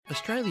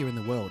Australia in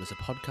the World is a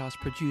podcast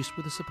produced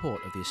with the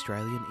support of the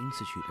Australian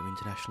Institute of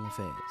International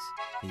Affairs.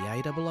 The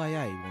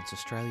AIIA wants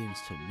Australians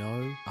to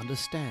know,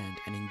 understand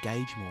and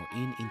engage more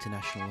in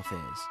international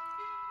affairs.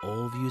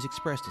 All views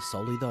expressed are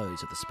solely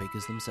those of the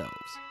speakers themselves.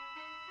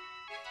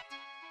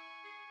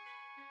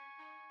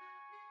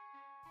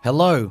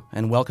 Hello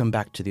and welcome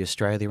back to the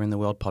Australia in the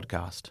World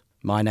podcast.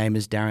 My name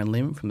is Darren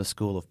Lim from the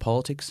School of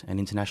Politics and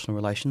International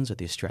Relations at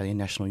the Australian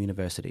National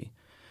University.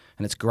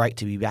 And it's great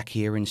to be back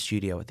here in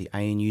studio at the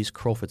ANU's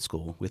Crawford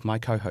School with my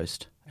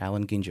co-host,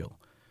 Alan Gyngell,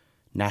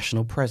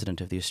 National President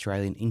of the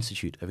Australian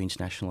Institute of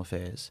International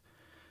Affairs.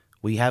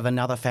 We have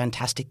another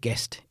fantastic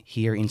guest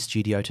here in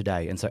studio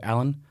today, and so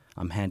Alan,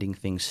 I'm handing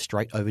things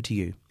straight over to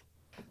you.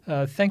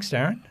 Thanks,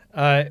 Darren.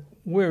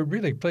 We're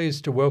really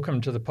pleased to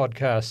welcome to the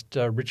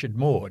podcast Richard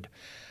Maude.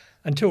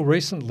 Until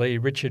recently,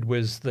 Richard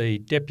was the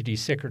Deputy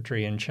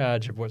Secretary in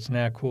charge of what's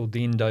now called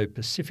the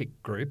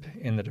Indo-Pacific Group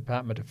in the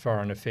Department of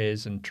Foreign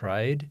Affairs and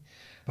Trade.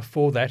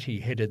 Before that,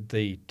 he headed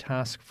the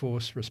task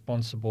force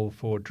responsible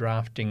for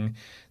drafting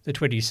the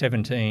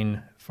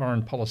 2017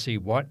 Foreign Policy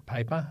White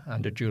Paper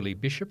under Julie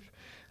Bishop,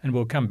 and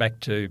we'll come back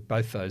to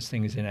both those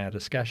things in our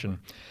discussion.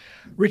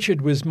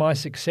 Richard was my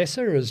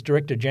successor as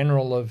Director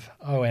General of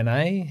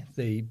ONA,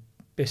 the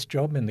best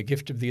job in the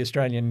gift of the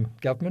Australian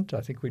government,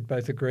 I think we'd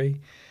both agree.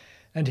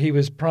 And he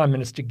was Prime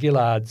Minister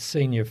Gillard's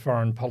Senior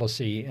Foreign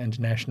Policy and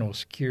National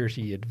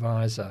Security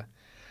Advisor.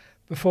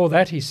 Before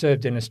that, he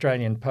served in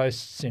Australian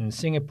posts in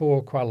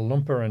Singapore, Kuala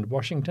Lumpur and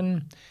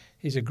Washington.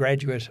 He's a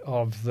graduate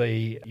of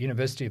the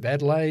University of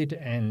Adelaide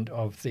and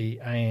of the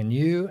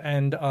ANU,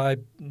 and I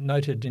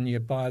noted in your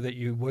bio that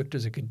you worked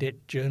as a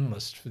cadet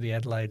journalist for the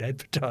Adelaide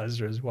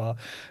Advertiser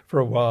for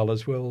a while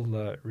as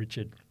well,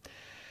 Richard.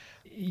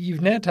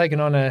 You've now taken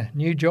on a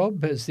new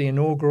job as the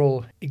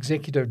inaugural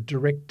Executive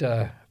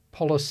Director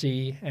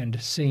Policy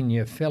and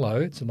Senior Fellow,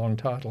 it's a long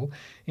title,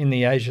 in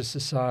the Asia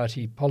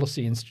Society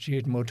Policy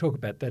Institute, and we'll talk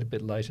about that a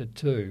bit later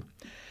too.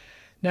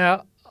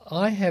 Now,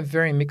 I have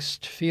very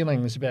mixed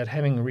feelings about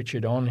having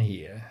Richard on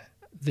here.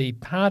 The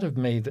part of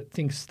me that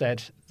thinks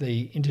that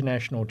the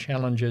international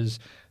challenges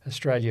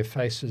Australia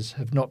faces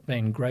have not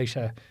been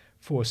greater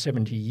for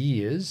 70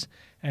 years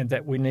and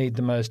that we need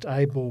the most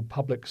able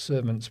public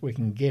servants we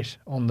can get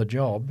on the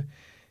job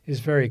is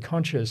very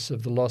conscious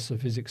of the loss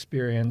of his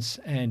experience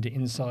and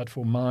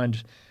insightful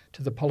mind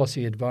to the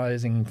policy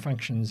advising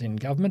functions in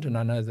government, and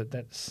I know that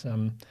that's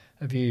a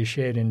view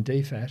shared in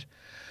DFAT.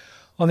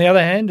 On the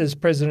other hand, as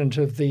president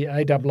of the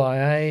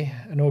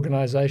AIIA, an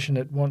organisation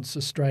that wants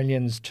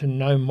Australians to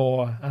know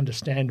more,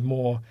 understand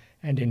more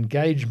and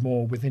engage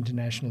more with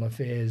international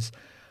affairs,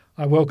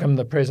 I welcome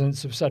the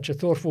presence of such a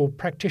thoughtful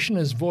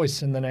practitioner's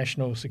voice in the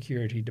national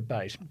security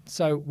debate.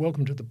 So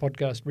welcome to the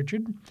podcast,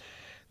 Richard.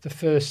 The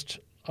first,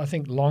 I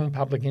think, long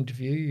public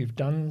interview you've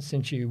done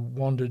since you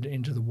wandered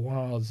into the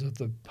wilds of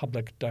the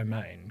public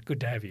domain. Good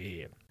to have you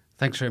here.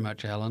 Thanks very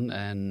much, Alan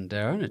and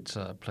Darren. It's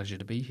a pleasure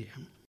to be here.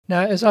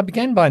 Now, as I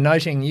began by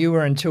noting, you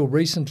were until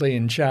recently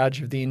in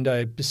charge of the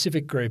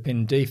Indo-Pacific Group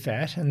in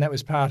DFAT, and that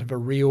was part of a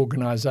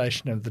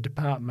reorganisation of the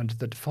department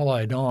that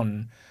followed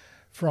on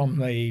from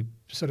the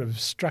sort of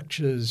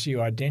structures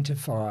you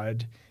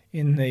identified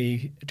in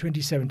the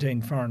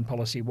 2017 Foreign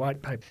Policy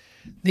White Paper.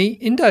 The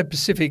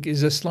Indo-Pacific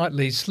is a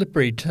slightly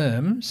slippery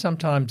term.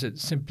 Sometimes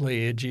it's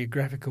simply a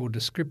geographical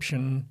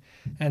description,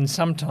 and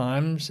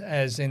sometimes,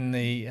 as in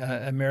the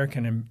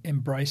American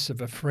embrace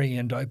of a free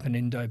and open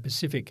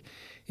Indo-Pacific,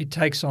 it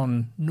takes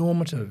on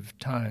normative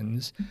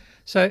tones.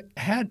 So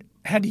how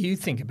do you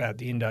think about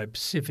the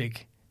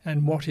Indo-Pacific,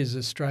 and what is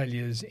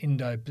Australia's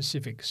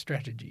Indo-Pacific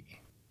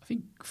strategy? I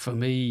think for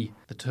me,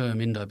 the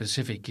term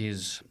Indo-Pacific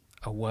is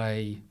a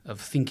way of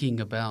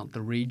thinking about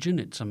the region.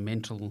 It's a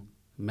mental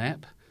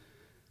map.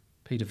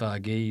 Peter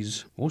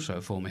Varghese, also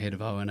former head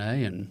of ONA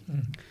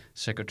and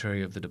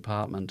secretary of the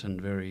department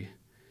and very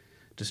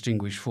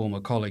distinguished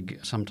former colleague,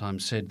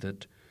 sometimes said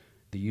that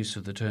the use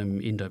of the term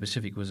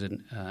Indo-Pacific was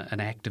an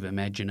act of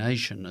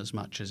imagination as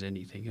much as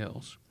anything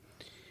else.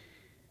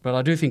 But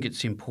I do think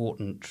it's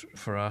important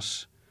for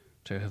us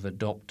to have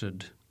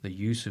adopted the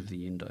use of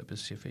the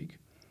Indo-Pacific,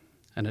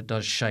 and it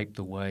does shape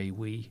the way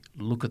we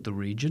look at the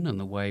region and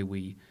the way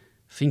we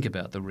think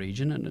about the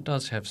region, and it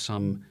does have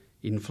some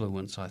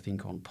influence, I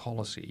think, on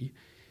policy.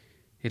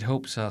 It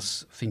helps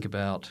us think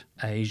about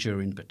Asia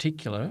in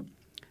particular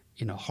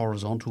in a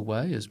horizontal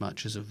way as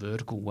much as a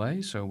vertical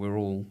way. So we're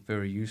all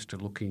very used to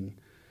looking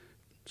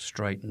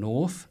straight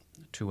north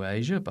to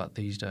Asia, but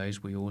these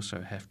days we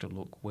also have to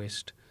look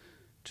west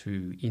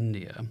to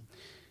India.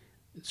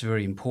 It's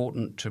very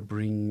important to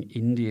bring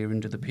India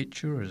into the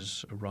picture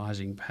as a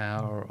rising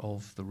power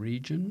of the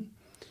region,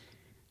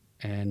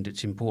 and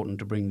it's important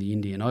to bring the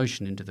Indian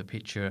Ocean into the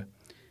picture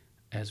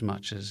as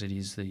much as it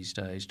is these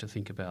days to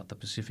think about the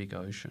Pacific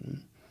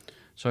Ocean.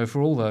 So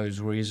for all those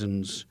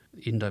reasons,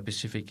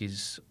 Indo-Pacific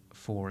is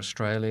for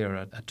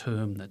Australia a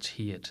term that's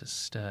here to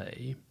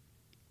stay.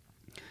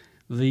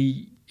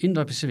 The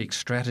Indo-Pacific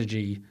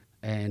strategy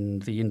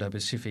and the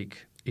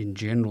Indo-Pacific in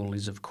general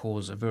is, of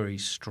course, a very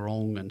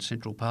strong and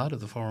central part of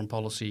the Foreign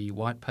Policy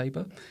White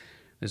Paper.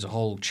 There's a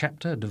whole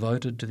chapter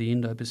devoted to the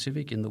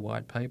Indo-Pacific in the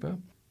White Paper,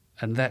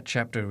 and that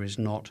chapter is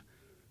not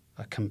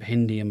a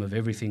compendium of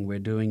everything we're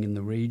doing in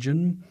the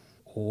region,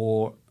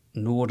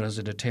 nor does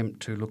it attempt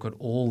to look at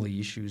all the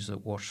issues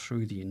that wash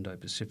through the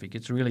Indo-Pacific.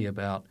 It's really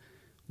about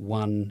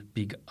one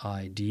big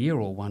idea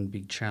or one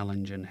big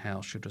challenge and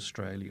how should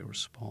Australia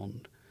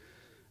respond.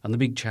 And the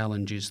big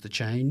challenge is the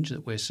change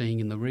that we're seeing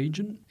in the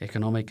region,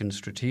 economic and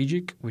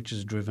strategic, which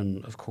is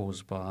driven, of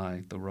course,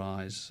 by the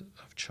rise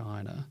of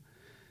China.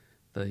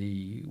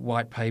 The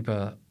White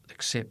Paper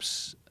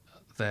accepts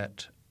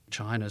that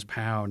China's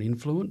power and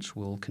influence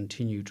will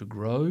continue to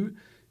grow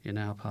in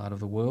our part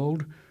of the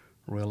world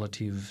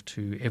relative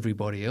to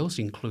everybody else,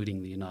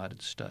 including the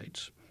United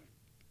States.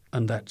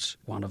 And that's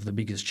one of the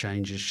biggest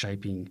changes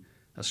shaping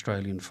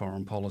Australian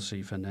foreign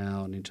policy for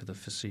now and into the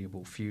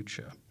foreseeable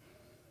future.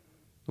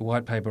 The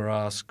White Paper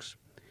asks,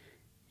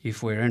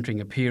 if we're entering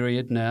a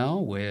period now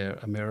where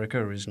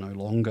America is no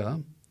longer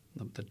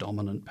the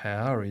dominant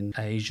power in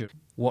Asia,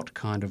 what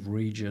kind of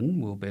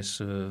region will best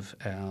serve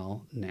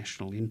our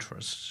national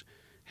interests?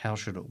 How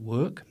should it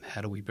work?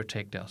 How do we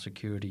protect our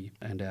security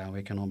and our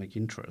economic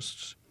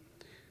interests?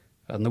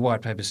 And the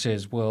White Paper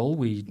says, well,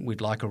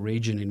 we'd like a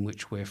region in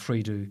which we're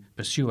free to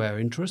pursue our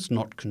interests,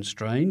 not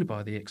constrained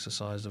by the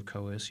exercise of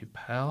coercive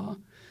power.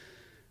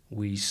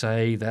 We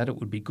say that it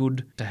would be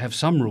good to have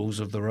some rules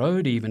of the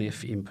road, even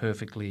if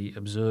imperfectly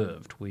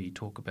observed. We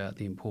talk about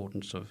the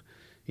importance of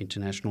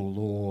international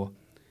law,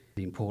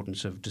 the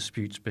importance of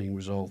disputes being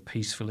resolved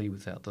peacefully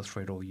without the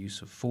threat or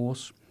use of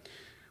force.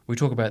 We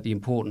talk about the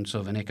importance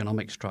of an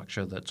economic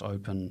structure that's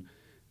open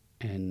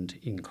and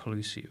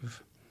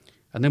inclusive.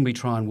 And then we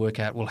try and work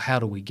out, well, how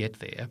do we get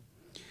there?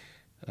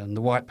 And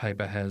the White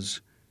Paper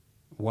has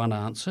one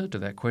answer to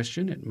that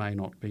question. It may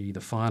not be the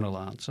final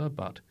answer,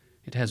 but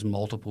it has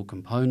multiple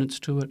components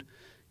to it,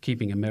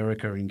 keeping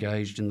America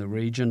engaged in the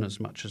region as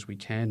much as we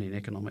can in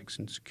economics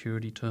and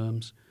security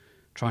terms,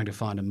 trying to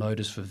find a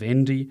modus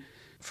vivendi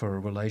for a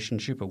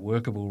relationship, a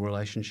workable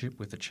relationship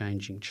with a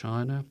changing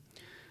China,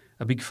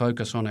 a big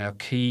focus on our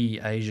key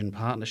Asian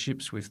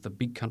partnerships with the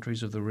big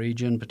countries of the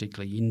region,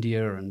 particularly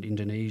India and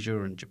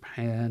Indonesia and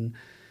Japan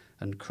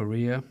and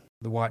Korea.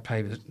 The White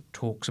Paper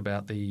talks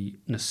about the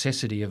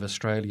necessity of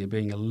Australia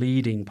being a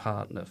leading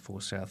partner for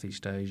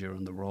Southeast Asia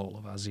and the role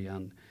of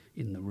ASEAN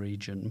in the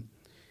region.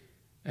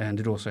 And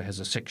it also has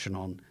a section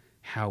on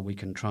how we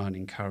can try and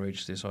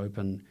encourage this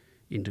open,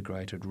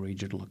 integrated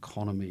regional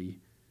economy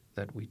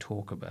that we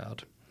talk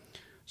about.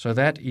 So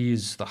that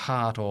is the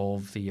heart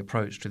of the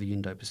approach to the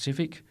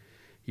Indo-Pacific.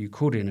 You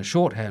could, in a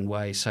shorthand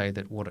way, say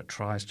that what it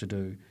tries to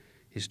do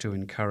is to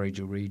encourage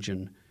a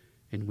region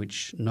in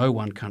which no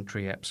one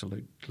country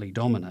absolutely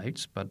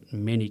dominates, but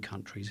many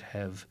countries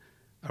have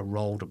a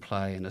role to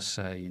play and a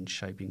say in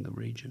shaping the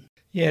region.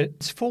 Yeah,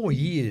 it's 4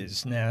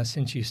 years now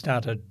since you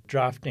started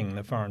drafting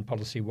the Foreign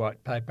Policy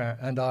White Paper,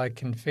 and I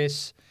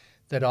confess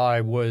that I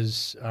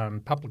was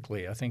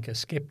publicly, I think, a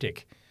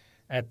sceptic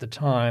at the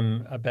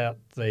time about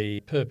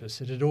the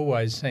purpose. It had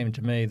always seemed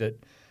to me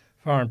that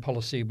foreign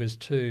policy was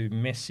too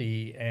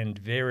messy and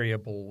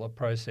variable a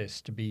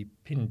process to be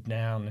pinned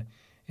down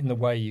in the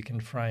way you can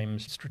frame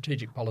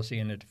strategic policy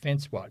in a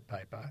defence white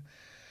paper.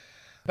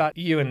 But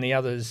you and the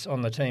others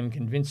on the team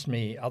convinced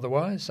me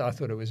otherwise. I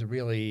thought it was a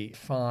really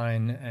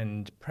fine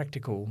and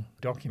practical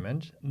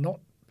document.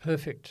 Not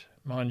perfect,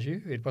 mind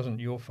you. It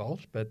wasn't your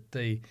fault, but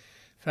the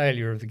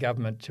failure of the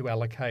government to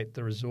allocate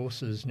the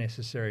resources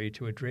necessary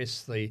to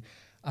address the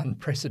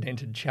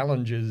unprecedented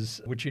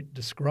challenges which it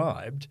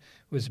described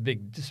was a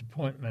big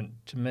disappointment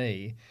to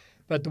me.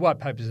 But the White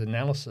Paper's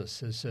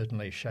analysis has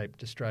certainly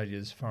shaped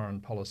Australia's foreign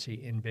policy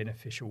in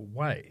beneficial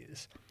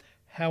ways.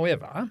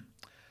 However,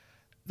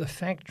 the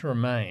fact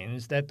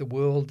remains that the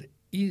world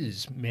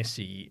is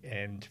messy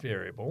and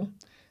variable,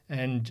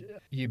 and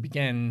you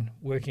began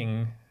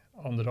working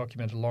on the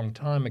document a long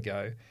time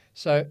ago.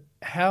 So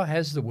how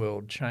has the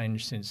world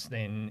changed since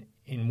then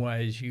in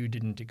ways you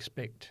didn't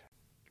expect?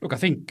 Look, I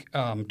think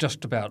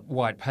just about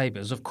white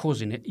papers, of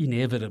course,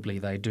 inevitably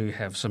they do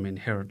have some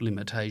inherent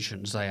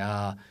limitations. They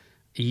are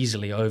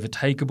easily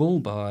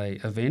overtakeable by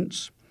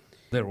events.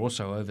 They're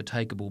also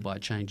overtakeable by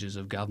changes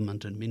of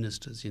government and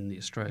ministers in the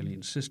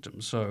Australian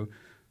system. So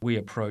we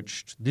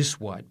approached this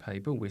white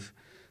paper with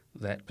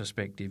that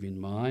perspective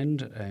in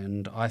mind,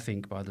 and I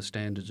think by the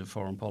standards of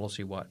foreign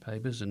policy white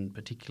papers, and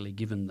particularly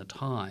given the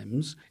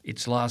times,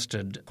 it's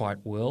lasted quite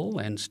well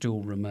and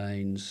still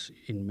remains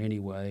in many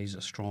ways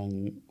a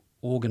strong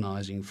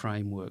organising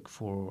framework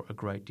for a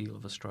great deal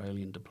of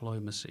Australian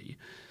diplomacy.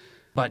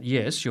 But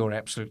yes, you're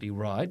absolutely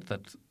right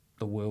that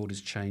the world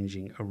is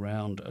changing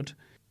around it.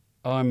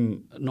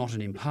 I'm not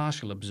an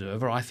impartial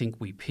observer. I think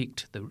we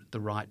picked the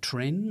right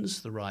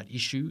trends, the right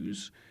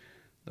issues,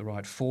 the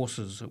right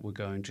forces that were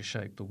going to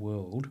shape the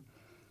world.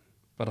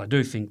 But I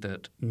do think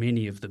that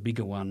many of the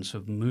bigger ones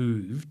have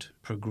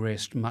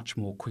progressed much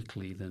more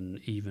quickly than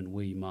even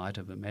we might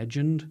have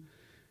imagined.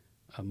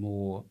 A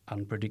more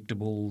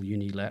unpredictable,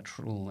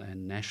 unilateral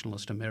and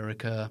nationalist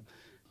America,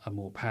 a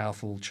more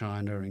powerful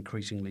China,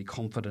 increasingly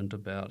confident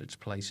about its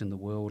place in the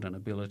world and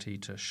ability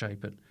to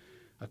shape it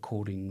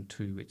according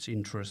to its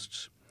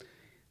interests.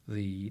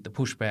 The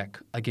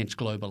pushback against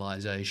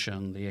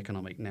globalisation, the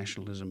economic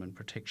nationalism and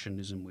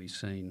protectionism we've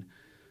seen,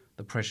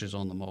 the pressures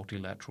on the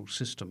multilateral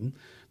system,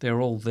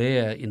 they're all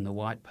there in the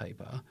white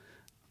paper,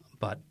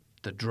 but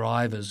the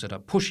drivers that are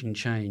pushing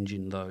change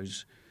in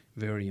those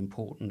very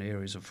important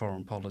areas of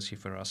foreign policy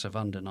for us have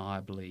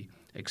undeniably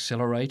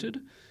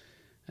accelerated,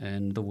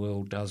 and the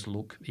world does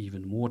look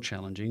even more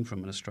challenging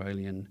from an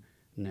Australian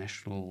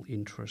national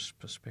interest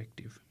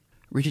perspective.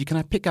 Richard, can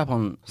I pick up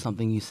on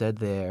something you said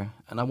there?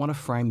 And I want to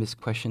frame this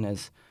question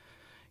as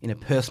in a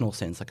personal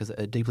sense, like as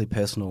a deeply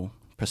personal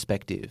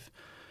perspective,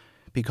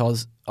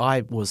 because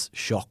I was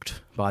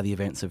shocked by the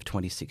events of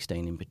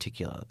 2016 in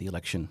particular, the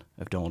election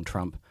of Donald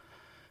Trump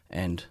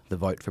and the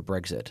vote for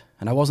Brexit.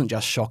 And I wasn't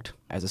just shocked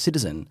as a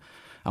citizen,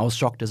 I was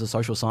shocked as a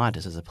social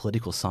scientist, as a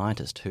political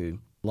scientist who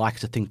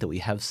likes to think that we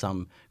have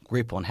some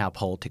grip on how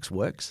politics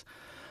works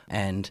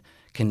and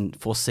can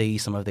foresee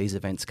some of these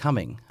events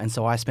coming. And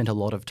so I spent a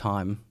lot of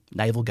time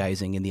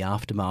navel-gazing in the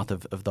aftermath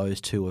of those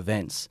two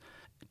events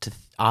to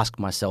ask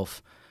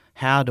myself,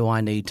 how do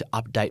I need to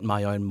update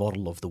my own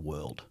model of the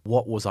world?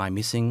 What was I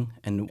missing,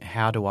 and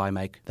how do I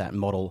make that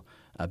model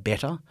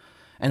better?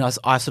 And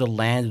I sort of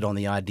landed on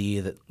the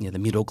idea that the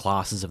middle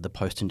classes of the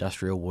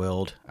post-industrial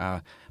world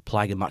are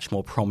playing a much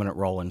more prominent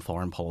role in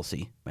foreign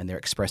policy, and they're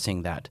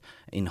expressing that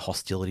in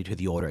hostility to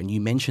the order. And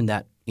you mentioned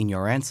that in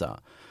your answer.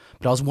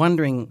 But I was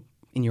wondering,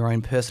 in your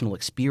own personal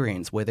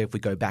experience, whether if we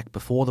go back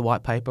before the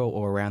white paper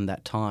or around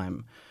that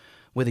time,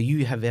 whether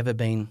you have ever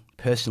been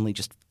personally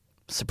just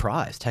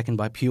surprised, taken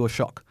by pure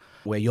shock,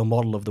 where your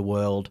model of the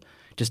world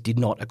just did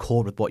not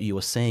accord with what you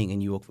were seeing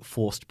and you were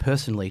forced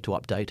personally to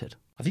update it.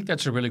 I think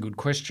that's a really good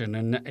question.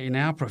 And in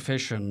our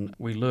profession,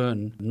 we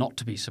learn not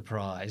to be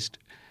surprised.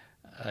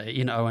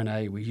 In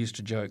O&A, we used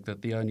to joke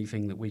that the only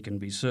thing that we can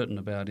be certain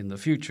about in the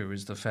future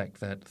is the fact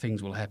that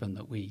things will happen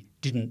that we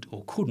didn't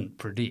or couldn't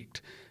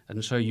predict.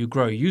 And so you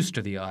grow used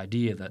to the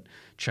idea that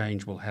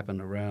change will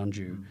happen around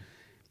you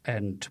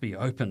and to be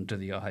open to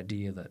the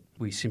idea that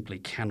we simply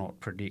cannot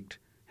predict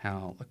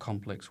how a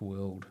complex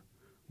world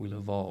will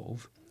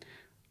evolve.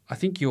 I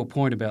think your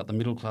point about the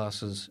middle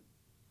classes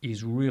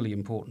is really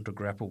important to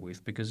grapple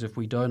with, because if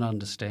we don't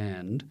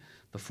understand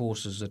the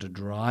forces that are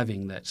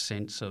driving that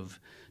sense of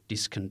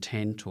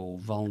discontent or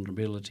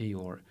vulnerability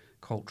or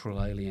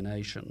cultural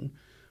alienation,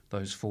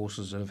 those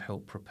forces that have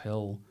helped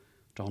propel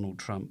Donald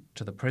Trump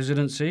to the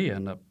presidency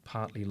and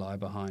partly lie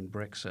behind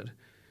Brexit,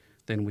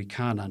 then we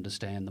can't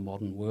understand the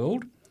modern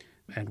world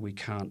and we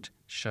can't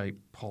shape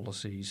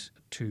policies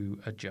to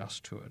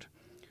adjust to it.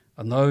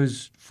 And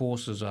those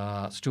forces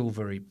are still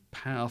very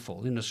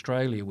powerful. In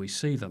Australia we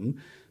see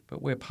them,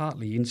 but we're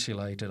partly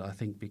insulated, I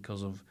think,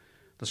 because of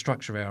the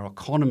structure of our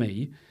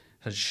economy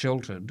has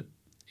sheltered,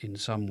 in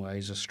some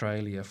ways,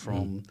 Australia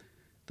from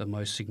the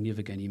most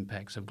significant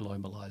impacts of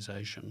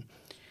globalisation.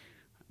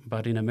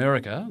 But in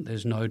America,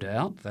 there's no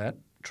doubt that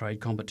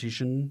trade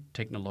competition,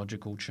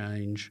 technological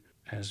change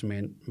has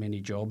meant many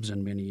jobs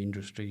and many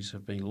industries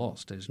have been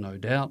lost. There's no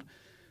doubt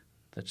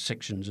that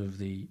sections of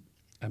the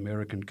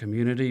American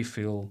community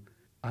feel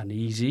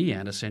uneasy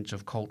and a sense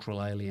of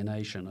cultural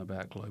alienation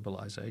about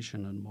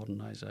globalisation and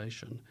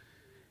modernisation.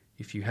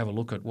 If you have a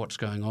look at what's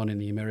going on in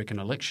the American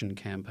election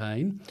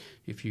campaign,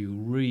 if you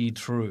read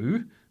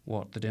through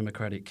what the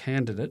Democratic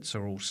candidates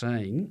are all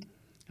saying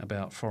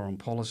about foreign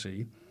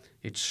policy,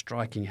 it's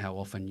striking how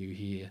often you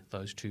hear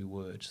those two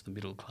words, the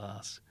middle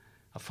class,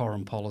 a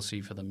foreign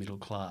policy for the middle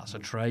class, a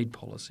trade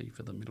policy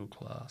for the middle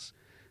class.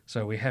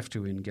 So we have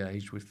to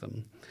engage with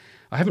them.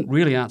 I haven't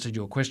really answered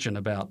your question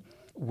about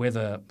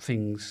whether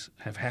things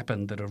have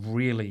happened that have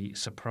really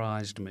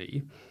surprised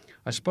me.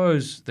 I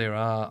suppose there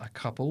are a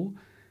couple.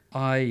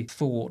 I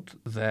thought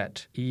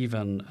that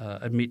even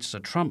amidst a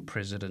Trump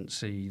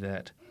presidency,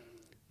 that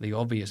the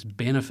obvious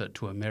benefit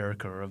to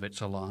America of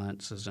its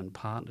alliances and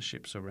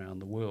partnerships around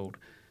the world,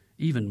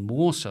 even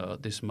more so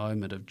at this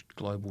moment of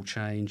global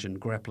change and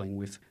grappling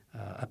with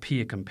a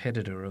peer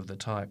competitor of the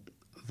type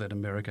that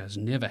America has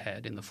never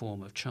had in the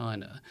form of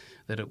China,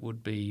 that it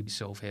would be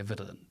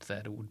self-evident,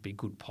 that it would be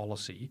good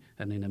policy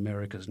and in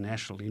America's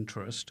national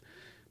interest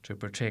to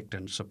protect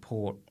and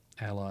support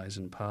allies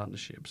and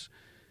partnerships.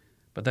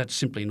 But that's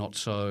simply not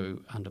so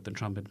under the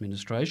Trump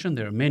administration.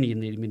 There are many in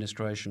the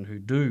administration who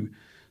do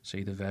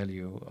see the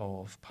value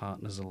of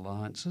partners'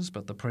 alliances,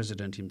 but the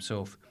president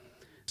himself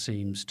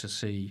seems to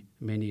see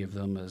many of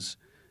them as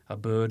a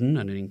burden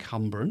and an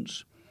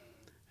encumbrance.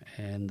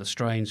 And the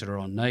strains that are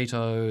on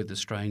NATO, the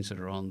strains that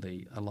are on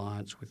the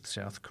alliance with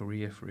South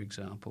Korea, for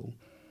example,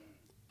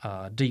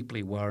 are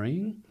deeply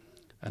worrying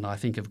and I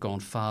think have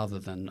gone farther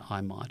than I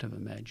might have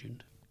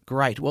imagined.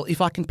 Great. Well, if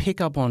I can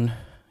pick up on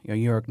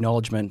your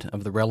acknowledgement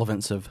of the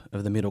relevance of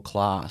the middle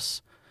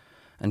class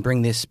and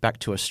bring this back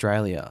to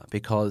Australia,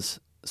 because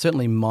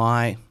certainly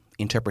my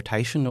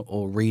interpretation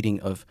or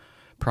reading of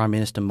Prime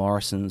Minister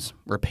Morrison's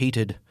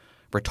repeated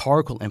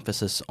rhetorical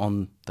emphasis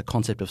on the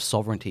concept of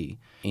sovereignty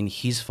in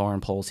his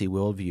foreign policy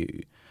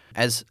worldview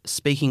as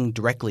speaking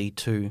directly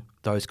to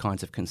those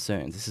kinds of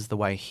concerns. This is the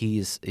way he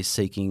is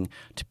seeking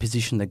to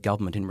position the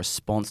government in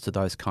response to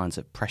those kinds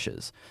of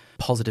pressures.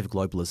 Positive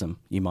globalism,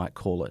 you might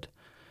call it.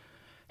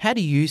 How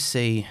do you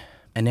see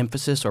an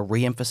emphasis or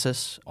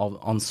re-emphasis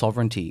on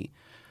sovereignty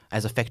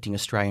as affecting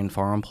Australian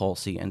foreign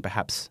policy and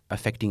perhaps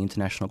affecting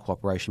international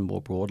cooperation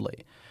more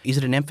broadly? Is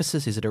it an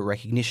emphasis? Is it a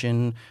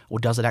recognition? Or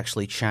does it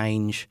actually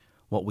change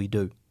what we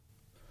do?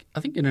 I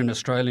think in an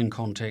Australian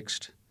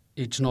context,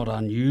 it's not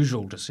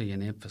unusual to see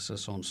an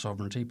emphasis on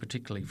sovereignty,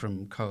 particularly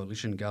from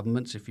coalition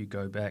governments. If you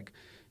go back,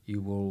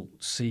 you will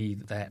see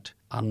that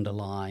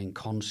underlying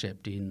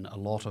concept in a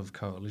lot of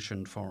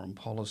coalition foreign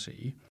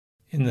policy.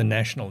 In the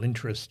national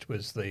interest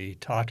was the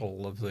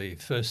title of the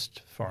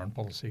first foreign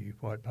policy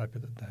white paper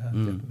that the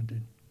government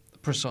did.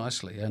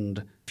 Precisely.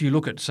 And if you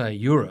look at, say,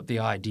 Europe, the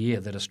idea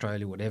that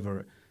Australia would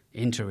ever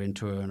enter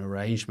into an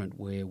arrangement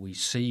where we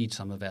cede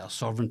some of our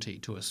sovereignty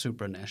to a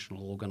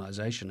supranational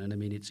organisation, and I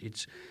mean,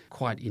 it's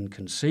quite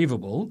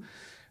inconceivable.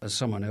 As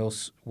someone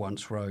else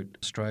once wrote,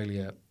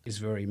 Australia is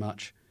very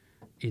much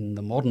in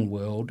the modern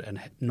world and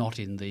not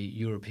in the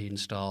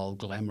European-style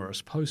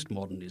glamorous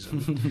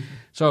postmodernism.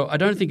 So I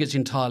don't think it's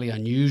entirely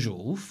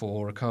unusual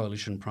for a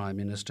coalition prime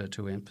minister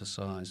to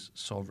emphasise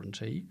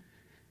sovereignty.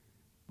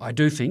 I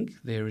do think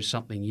there is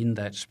something in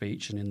that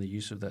speech and in the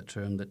use of that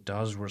term that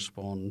does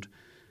respond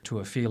to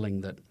a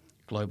feeling that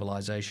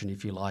globalisation,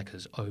 if you like,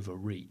 has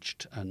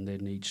overreached and there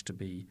needs to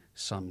be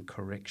some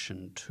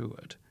correction to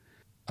it.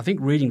 I think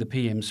reading the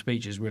PM's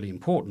speech is really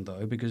important,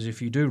 though, because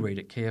if you do read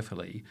it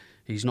carefully,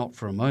 he's not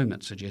for a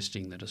moment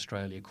suggesting that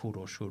Australia could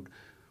or should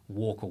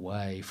walk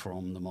away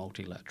from the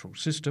multilateral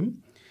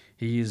system.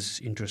 He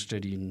is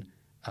interested in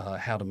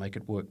how to make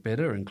it work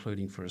better,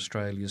 including for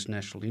Australia's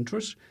national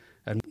interests,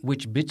 and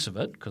which bits of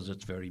it, because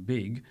it's very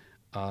big,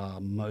 are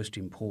most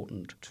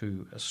important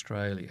to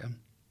Australia.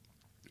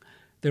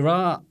 There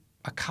are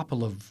a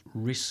couple of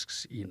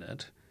risks in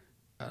it,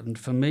 and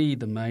for me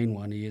the main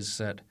one is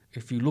that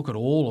if you look at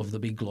all of the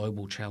big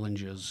global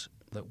challenges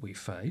that we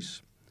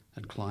face,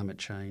 and climate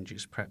change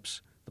is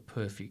perhaps the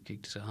perfect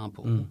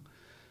example,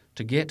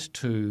 to get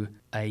to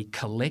a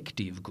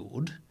collective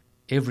good,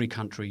 every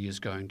country is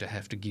going to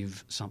have to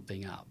give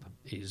something up,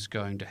 is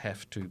going to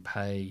have to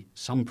pay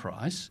some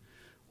price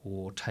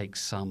or take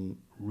some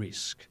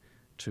risk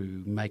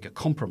to make a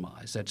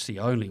compromise. That's the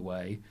only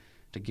way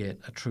to get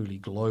a truly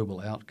global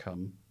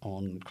outcome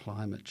on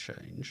climate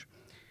change.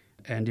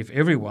 And if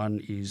everyone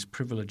is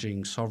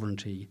privileging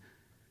sovereignty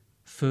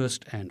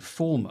first and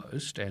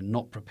foremost and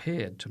not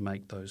prepared to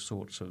make those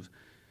sorts of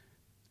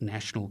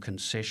national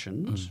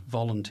concessions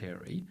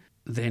voluntary,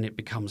 then it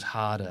becomes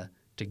harder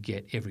to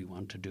get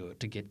everyone to do it,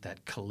 to get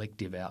that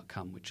collective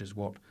outcome, which is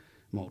what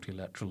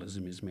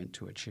multilateralism is meant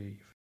to achieve.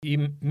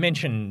 You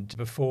mentioned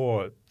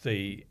before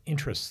the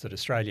interest that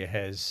Australia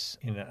has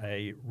in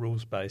a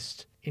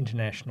rules-based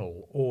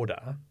international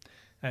order,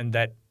 and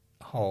that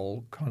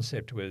whole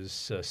concept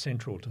was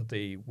central to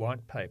the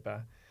white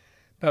paper.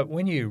 But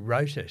when you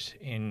wrote it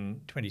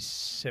in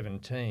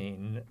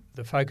 2017,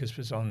 the focus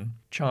was on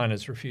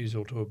China's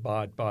refusal to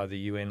abide by the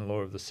UN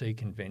Law of the Sea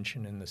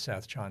Convention in the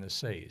South China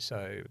Sea.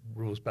 So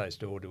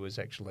rules-based order was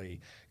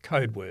actually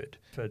code word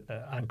for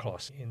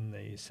UNCLOS in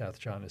the South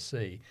China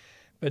Sea.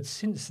 But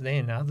since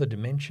then, other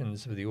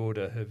dimensions of the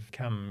order have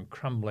come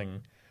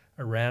crumbling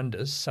around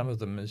us, some of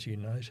them, as you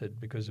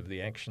noted, because of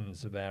the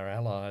actions of our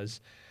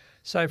allies.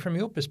 So from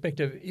your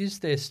perspective, is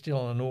there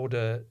still an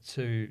order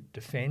to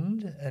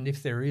defend? And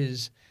if there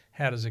is,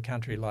 how does a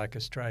country like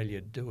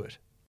Australia do it?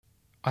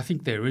 I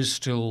think there is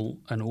still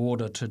an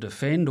order to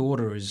defend.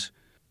 Order is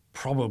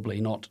probably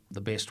not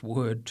the best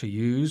word to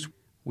use.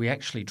 We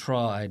actually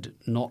tried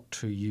not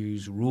to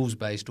use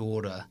rules-based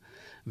order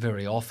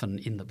very often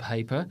in the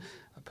paper.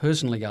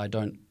 Personally, I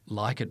don't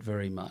like it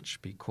very much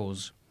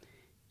because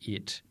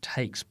it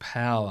takes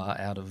power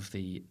out of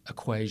the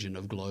equation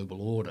of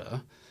global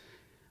order,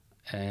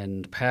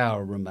 and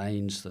power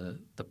remains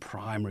the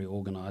primary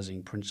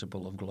organising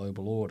principle of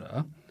global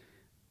order.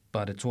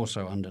 But it's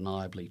also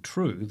undeniably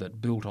true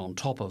that built on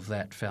top of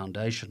that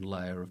foundation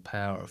layer of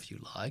power, if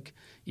you like,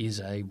 is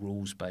a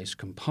rules-based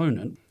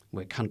component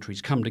where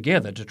countries come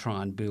together to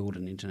try and build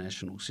an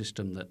international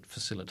system that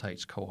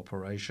facilitates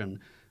cooperation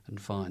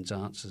and finds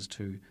answers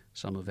to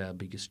some of our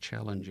biggest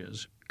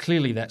challenges.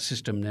 Clearly that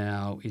system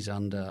now is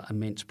under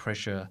immense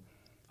pressure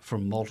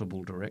from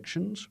multiple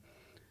directions.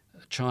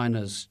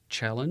 China's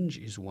challenge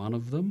is one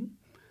of them.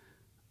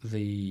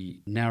 The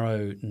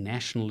narrow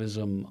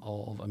nationalism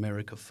of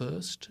America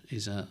First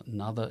is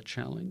another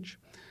challenge.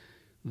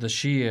 The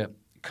sheer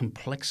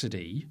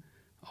complexity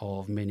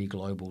of many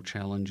global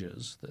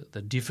challenges,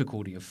 the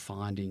difficulty of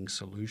finding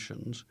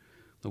solutions,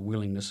 the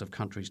willingness of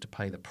countries to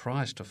pay the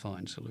price to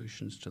find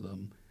solutions to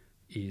them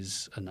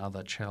is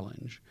another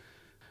challenge.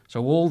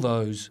 So all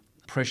those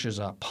pressures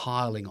are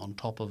piling on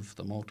top of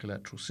the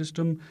multilateral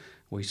system.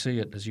 We see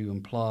it, as you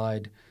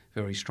implied,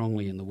 very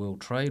strongly in the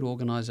World Trade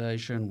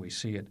Organization. We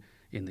see it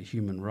in the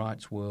human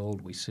rights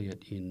world. We see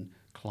it in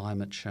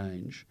climate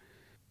change.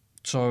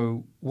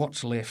 So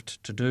what's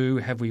left to do?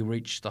 Have we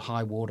reached the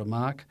high water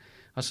mark?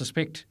 I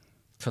suspect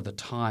for the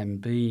time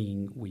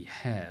being we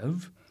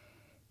have,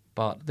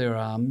 but there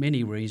are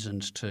many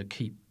reasons to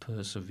keep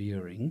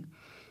persevering.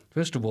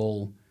 First of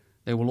all,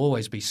 there will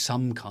always be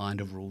some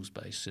kind of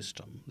rules-based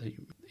system.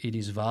 It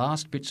is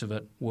vast. Bits of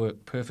it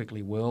work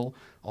perfectly well,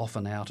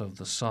 often out of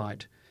the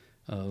sight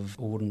of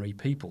ordinary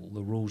people.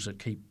 The rules that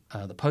keep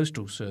the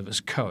postal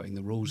service going,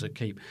 the rules that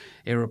keep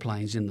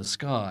aeroplanes in the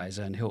skies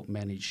and help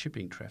manage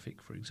shipping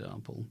traffic, for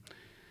example.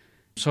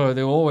 So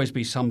there will always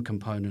be some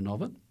component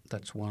of it.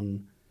 That's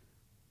one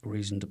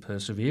reason to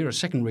persevere. A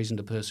second reason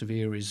to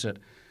persevere is that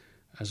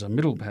as a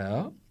middle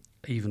power,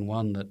 even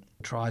one that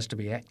tries to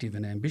be active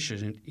and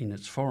ambitious in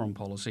its foreign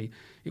policy,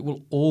 it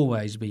will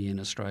always be in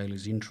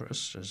Australia's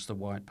interests, as the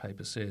White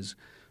Paper says,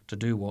 to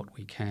do what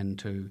we can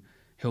to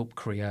help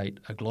create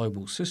a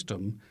global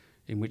system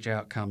in which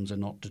outcomes are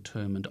not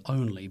determined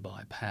only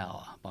by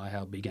power, by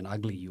how big and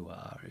ugly you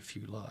are, if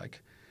you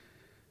like.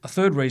 A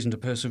third reason to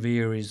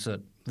persevere is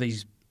that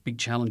these big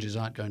challenges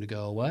aren't going to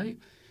go away,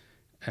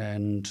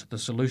 and the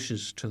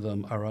solutions to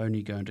them are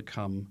only going to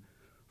come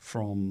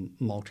from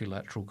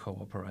multilateral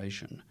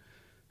cooperation.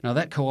 Now,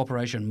 that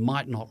cooperation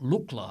might not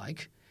look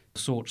like the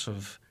sorts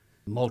of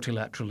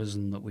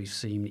multilateralism that we've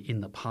seen in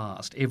the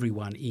past,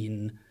 everyone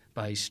in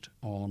based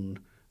on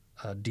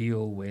a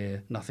deal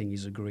where nothing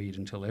is agreed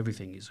until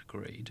everything is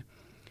agreed.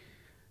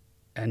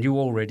 And you're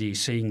already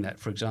seeing that,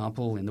 for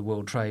example, in the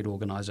World Trade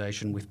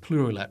Organization with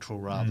plurilateral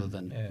rather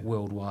than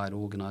worldwide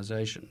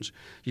organizations.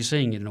 You're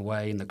seeing it in a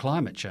way in the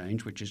climate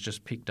change, which has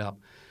just picked up,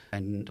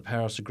 and the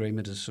Paris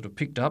Agreement has sort of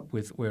picked up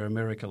with where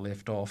America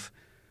left off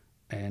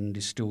and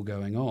is still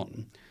going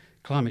on.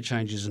 Climate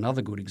change is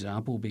another good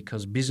example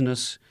because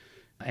business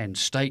and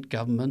state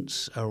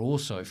governments are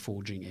also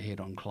forging ahead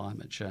on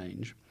climate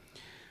change.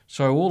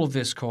 So all of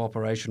this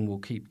cooperation will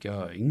keep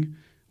going,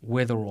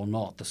 whether or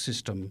not the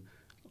system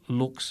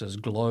looks as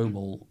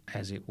global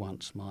as it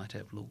once might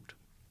have looked.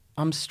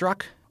 I'm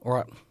struck,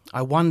 or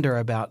I wonder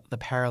about the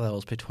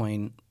parallels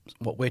between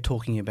what we're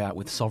talking about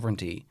with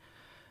sovereignty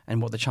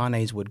and what the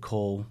Chinese would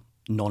call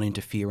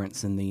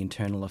non-interference in the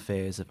internal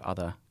affairs of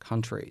other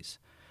countries.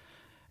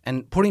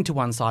 And putting to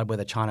one side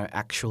whether China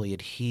actually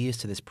adheres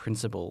to this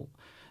principle,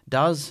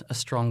 does a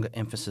stronger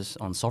emphasis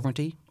on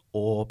sovereignty,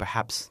 or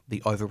perhaps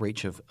the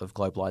overreach of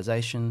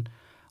globalisation,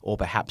 or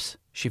perhaps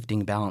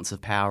shifting balance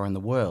of power in the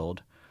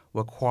world,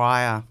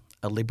 require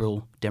a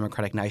liberal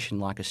democratic nation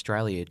like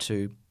Australia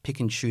to pick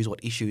and choose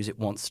what issues it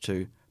wants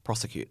to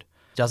prosecute?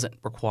 Does it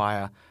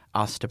require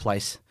us to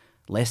place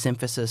less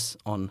emphasis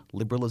on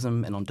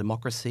liberalism and on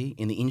democracy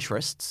in the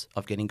interests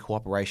of getting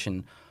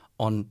cooperation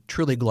on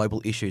truly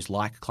global issues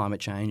like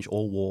climate change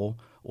or war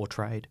or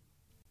trade?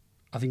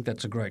 I think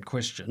that's a great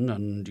question,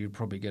 and you'd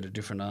probably get a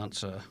different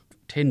answer,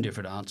 10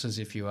 different answers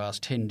if you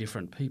ask 10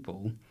 different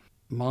people.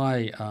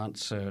 My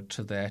answer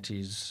to that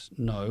is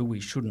no, we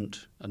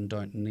shouldn't and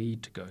don't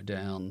need to go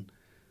down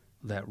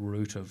that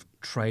route of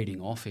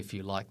trading off, if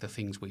you like, the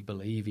things we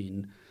believe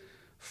in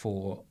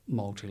for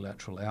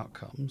multilateral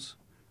outcomes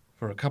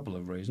for a couple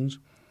of reasons.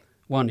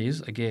 One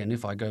is, again,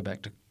 if I go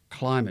back to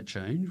climate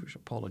change, which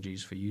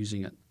apologies for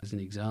using it as an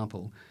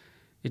example,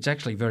 it's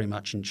actually very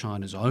much in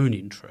China's own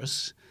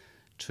interests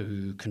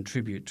to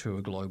contribute to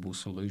a global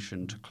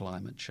solution to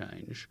climate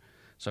change.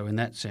 So in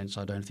that sense,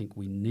 I don't think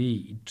we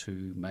need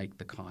to make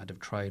the kind of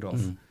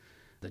trade-off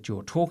that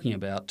you're talking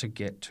about to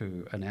get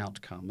to an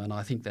outcome. And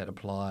I think that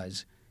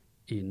applies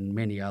in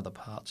many other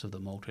parts of the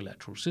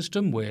multilateral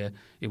system where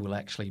it will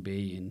actually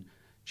be in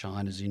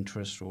China's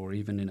interest or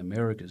even in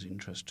America's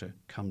interest to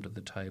come to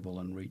the table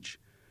and reach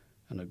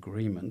an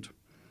agreement.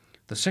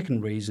 The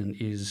second reason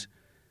is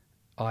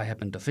I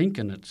happen to think,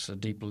 and it's a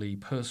deeply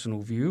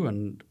personal view,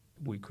 and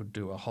we could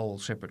do a whole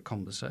separate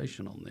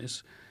conversation on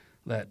this,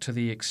 that to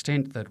the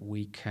extent that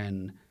we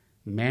can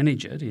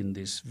manage it in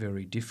this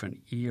very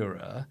different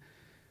era,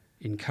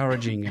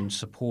 encouraging and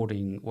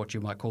supporting what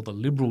you might call the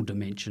liberal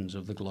dimensions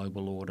of the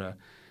global order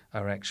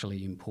are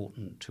actually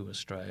important to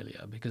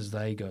Australia because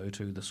they go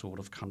to the sort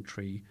of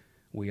country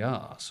we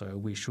are. So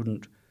we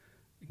shouldn't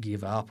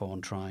give up on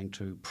trying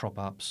to prop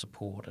up,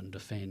 support and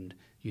defend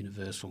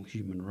universal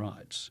human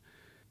rights.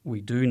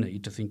 We do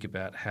need to think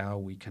about how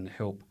we can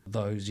help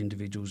those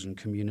individuals and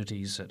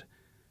communities that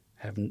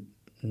have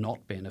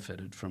not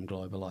benefited from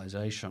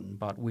globalisation,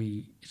 but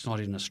it's not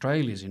in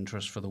Australia's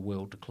interest for the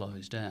world to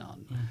close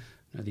down.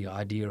 You know, the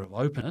idea of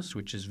openness,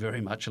 which is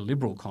very much a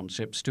liberal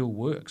concept, still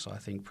works, I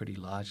think, pretty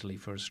largely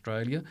for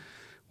Australia,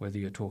 whether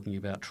you're talking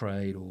about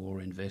trade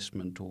or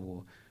investment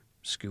or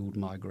skilled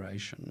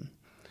migration.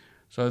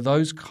 So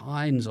those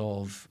kinds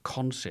of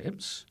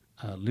concepts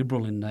are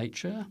liberal in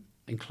nature,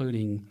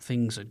 including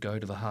things that go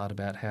to the heart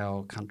about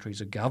how countries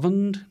are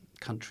governed,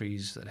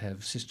 countries that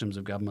have systems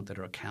of government that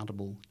are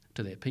accountable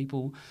to their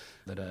people,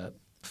 that are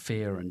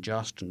fair and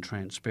just and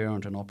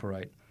transparent and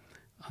operate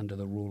under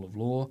the rule of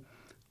law.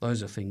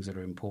 Those are things that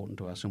are important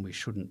to us and we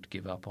shouldn't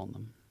give up on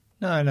them.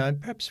 No,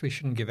 perhaps we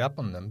shouldn't give up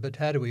on them, but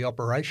how do we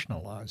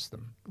operationalise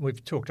them?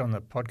 We've talked on the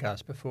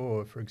podcast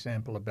before, for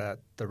example, about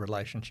the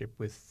relationship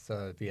with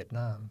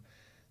Vietnam,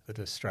 that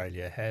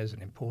Australia has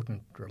an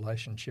important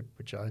relationship,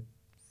 which I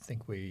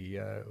think we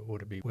ought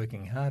to be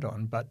working hard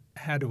on. But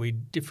how do we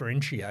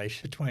differentiate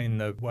between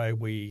the way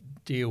we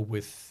deal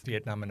with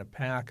Vietnam in a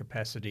power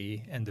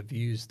capacity and the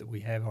views that we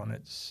have on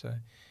its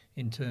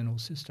internal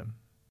system?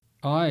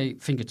 I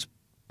think it's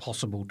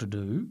possible to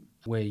do.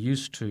 We're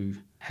used to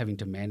having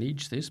to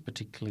manage this,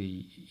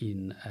 particularly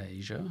in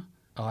Asia.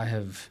 I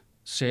have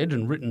said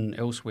and written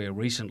elsewhere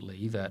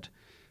recently that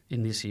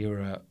in this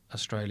era,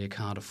 Australia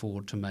can't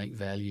afford to make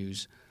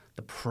values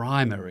the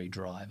primary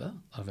driver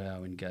of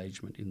our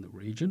engagement in the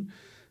region.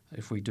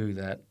 If we do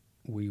that,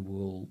 we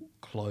will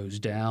close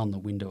down the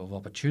window of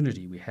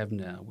opportunity we have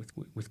now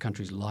with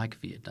countries like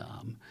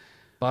Vietnam.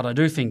 But I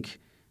do think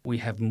we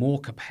have more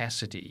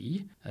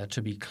capacity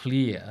to be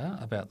clear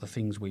about the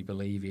things we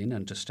believe in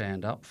and to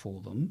stand up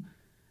for them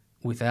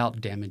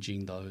without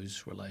damaging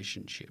those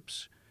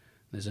relationships.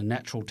 There's a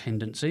natural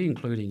tendency,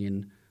 including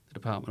in the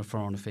Department of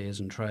Foreign Affairs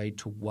and Trade,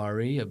 to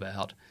worry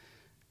about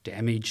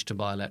damage to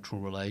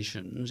bilateral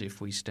relations if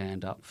we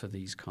stand up for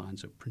these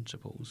kinds of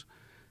principles.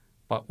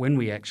 But when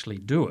we actually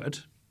do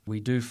it, we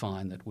do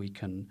find that we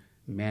can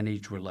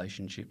manage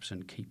relationships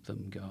and keep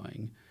them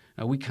going.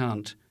 Now, we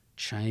can't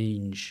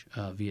change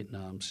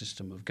Vietnam's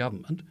system of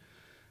government,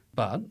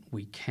 but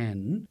we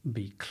can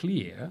be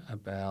clear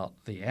about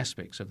the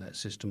aspects of that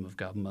system of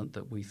government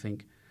that we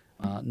think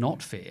are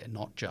not fair,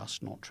 not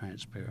just, not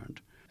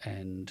transparent,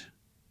 and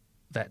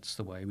that's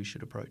the way we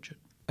should approach it.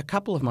 A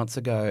couple of months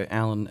ago,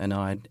 Alan and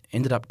I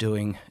ended up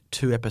doing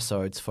 2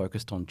 episodes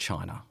focused on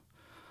China,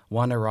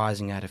 one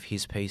arising out of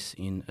his piece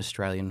in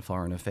Australian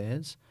Foreign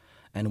Affairs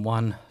and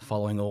one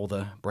following all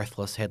the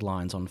breathless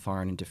headlines on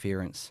foreign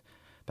interference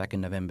back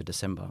in November,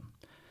 December.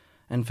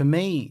 And for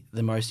me,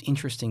 the most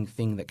interesting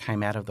thing that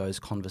came out of those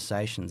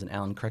conversations, and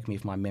Alan, correct me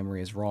if my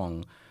memory is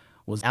wrong,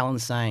 was Alan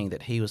saying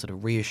that he was sort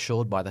of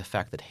reassured by the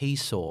fact that he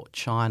saw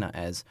China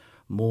as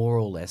more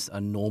or less a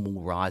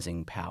normal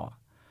rising power.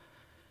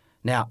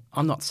 Now,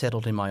 I'm not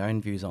settled in my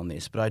own views on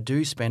this, but I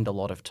do spend a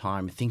lot of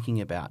time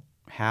thinking about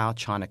how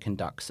China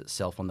conducts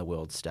itself on the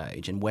world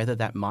stage and whether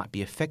that might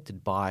be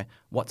affected by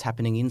what's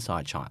happening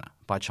inside China,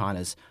 by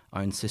China's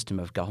own system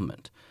of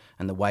government,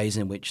 and the ways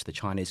in which the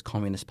Chinese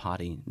Communist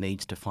Party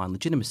needs to find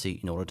legitimacy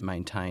in order to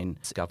maintain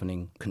its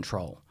governing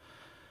control.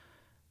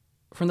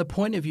 From the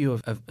point of view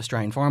of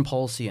Australian foreign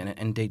policy and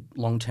indeed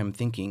long-term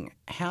thinking,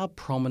 how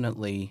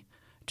prominently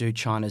do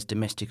China's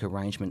domestic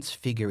arrangements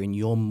figure in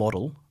your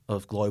model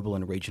of global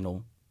and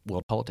regional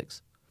world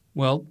politics?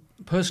 Well,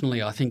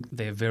 personally, I think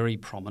they're very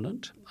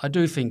prominent. I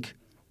do think,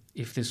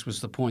 if this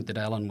was the point that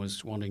Alan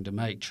was wanting to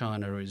make,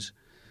 China is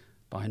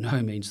by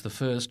no means the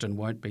first and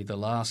won't be the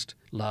last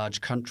large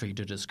country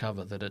to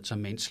discover that it's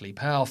immensely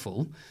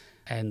powerful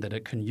and that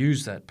it can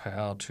use that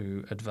power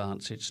to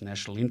advance its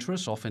national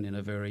interests, often in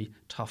a very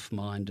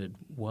tough-minded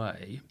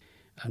way.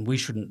 And we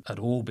shouldn't at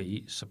all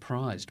be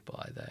surprised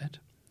by that.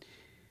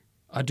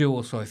 I do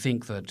also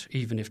think that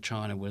even if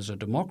China was a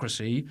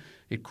democracy,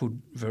 it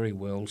could very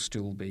well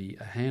still be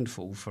a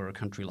handful for a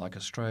country like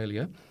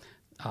Australia.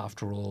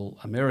 After all,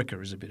 America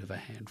is a bit of a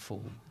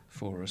handful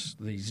for us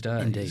these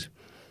days. Indeed.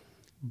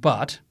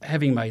 But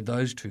having made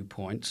those 2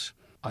 points,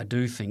 I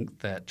do think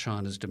that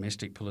China's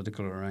domestic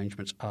political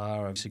arrangements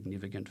are a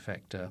significant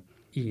factor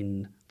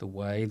in the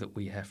way that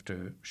we have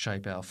to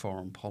shape our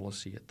foreign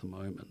policy at the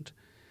moment.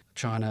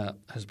 China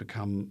has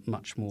become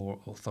much more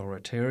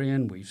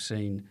authoritarian. We've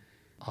seen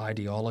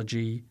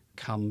ideology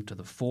come to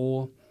the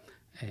fore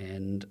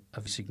and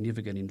a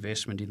significant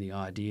investment in the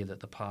idea that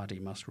the party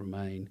must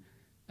remain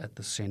at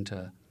the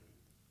centre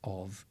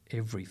of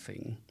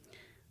everything.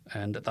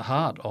 And at the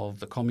heart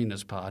of the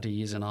Communist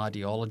Party is an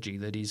ideology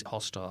that is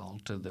hostile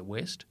to the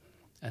West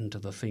and to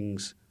the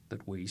things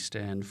that we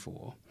stand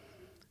for.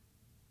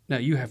 Now,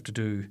 you have to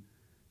do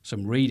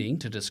some reading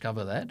to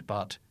discover that,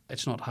 but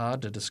it's not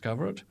hard to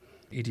discover it.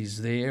 It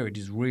is there, it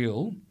is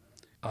real.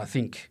 I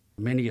think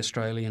many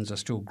Australians are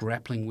still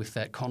grappling with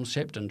that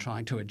concept and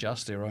trying to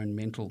adjust their own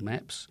mental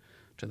maps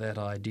to that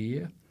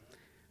idea.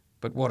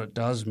 But what it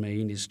does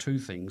mean is 2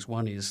 things.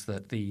 One is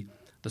that the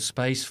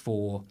space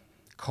for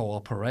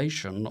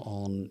cooperation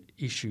on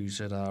issues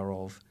that are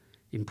of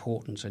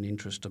importance and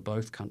interest to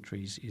both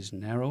countries is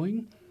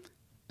narrowing.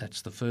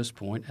 That's the first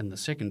point. And the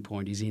second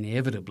point is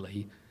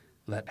inevitably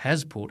that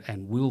has put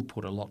and will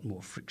put a lot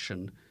more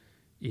friction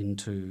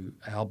into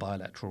our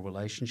bilateral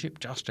relationship,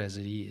 just as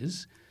it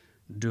is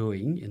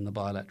doing in the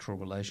bilateral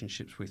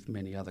relationships with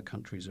many other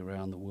countries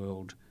around the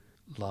world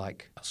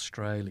like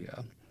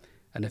Australia.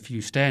 And if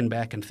you stand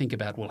back and think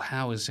about, well,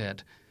 how is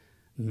that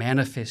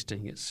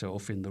manifesting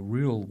itself in the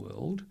real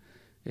world,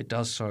 it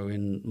does so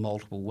in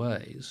multiple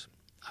ways.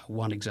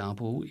 One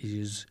example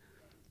is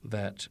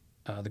that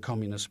the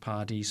Communist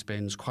Party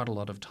spends quite a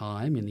lot of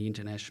time in the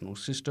international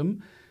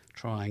system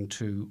trying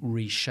to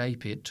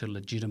reshape it to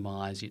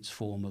legitimise its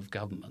form of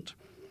government.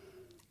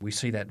 We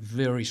see that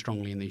very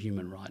strongly in the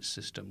human rights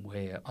system,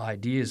 where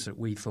ideas that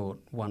we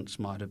thought once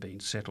might have been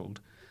settled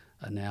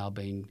are now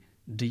being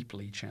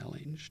deeply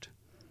challenged.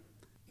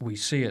 We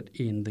see it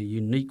in the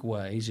unique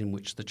ways in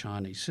which the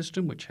Chinese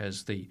system, which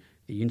has the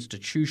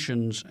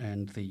institutions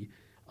and the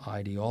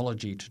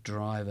ideology to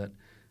drive it,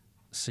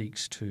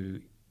 seeks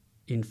to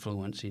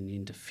influence and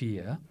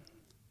interfere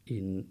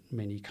in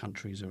many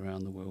countries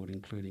around the world,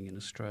 including in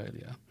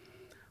Australia.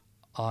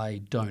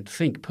 I don't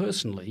think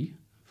personally,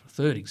 for a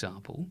third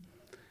example,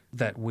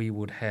 that we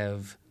would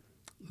have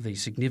the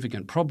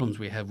significant problems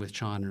we have with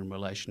China in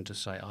relation to,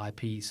 say,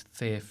 IP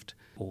theft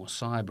or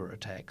cyber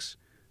attacks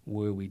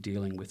were we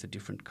dealing with a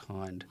different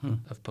kind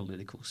of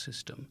political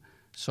system.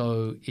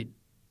 So it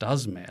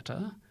does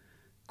matter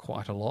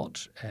quite a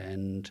lot,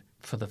 and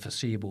for the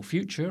foreseeable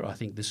future, I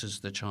think this is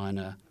the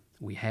China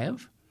we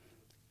have,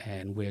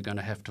 and we're going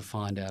to have to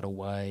find out a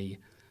way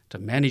to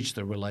manage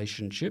the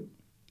relationship,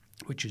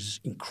 which is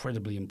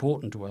incredibly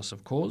important to us,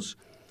 of course,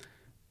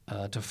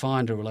 to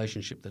find a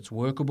relationship that's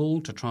workable,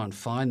 to try and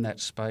find that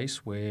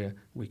space where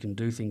we can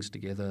do things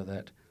together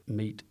that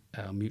meet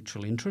our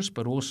mutual interests,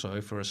 but also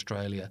for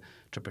Australia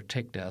to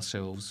protect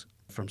ourselves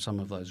from some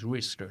of those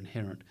risks that are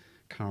inherent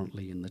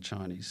currently in the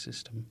Chinese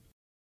system.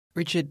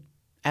 Richard,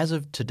 as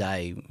of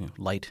today,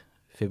 late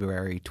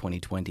February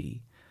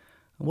 2020,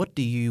 what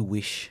do you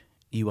wish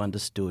you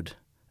understood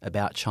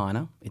about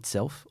China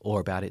itself or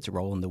about its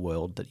role in the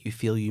world that you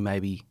feel you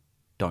maybe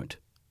don't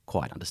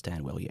quite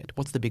understand well yet?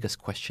 What's the biggest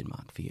question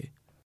mark for you?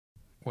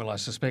 Well, I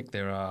suspect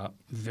there are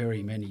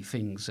very many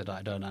things that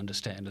I don't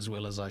understand as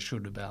well as I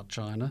should about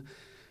China.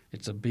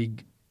 It's a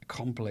big,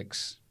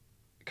 complex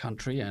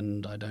country,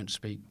 and I don't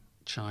speak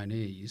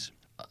Chinese.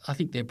 I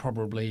think there are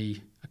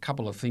probably a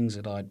couple of things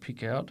that I'd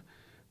pick out.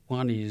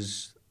 One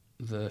is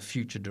the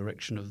future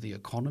direction of the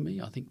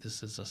economy. I think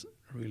this is a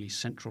really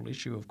central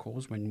issue, of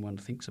course, when one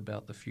thinks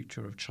about the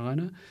future of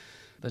China.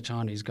 The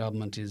Chinese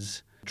government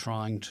is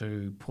trying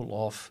to pull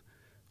off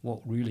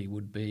what really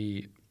would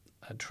be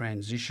a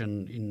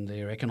transition in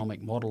their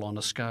economic model on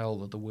a scale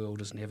that the world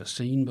has never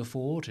seen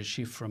before, to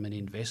shift from an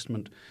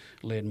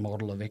investment-led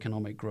model of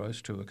economic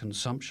growth to a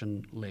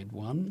consumption-led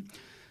one.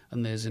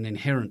 And there's an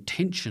inherent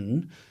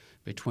tension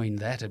between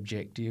that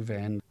objective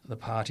and the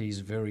party's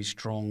very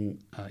strong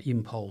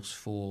impulse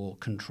for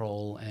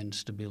control and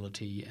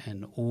stability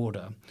and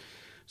order.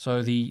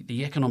 So the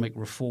economic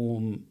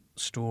reform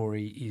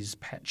story is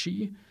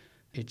patchy.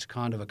 It's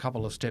kind of a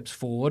couple of steps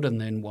forward and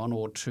then one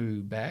or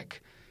two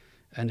back,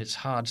 and it's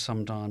hard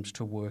sometimes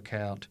to work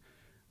out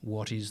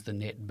what is the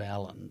net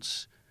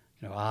balance.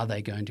 Are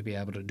they going to be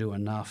able to do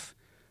enough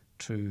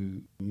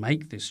to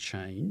make this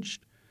change,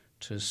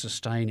 to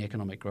sustain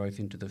economic growth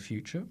into the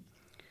future?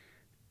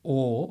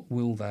 Or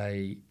will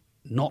they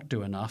not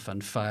do enough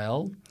and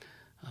fail,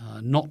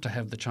 not to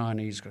have the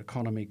Chinese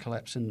economy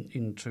collapse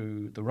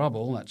into the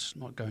rubble? That's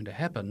not going to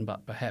happen,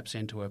 but perhaps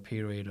into a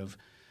period of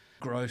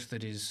growth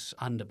that is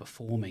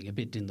underperforming, a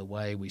bit in the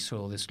way we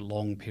saw this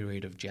long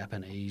period of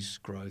Japanese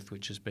growth,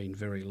 which has been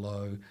very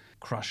low,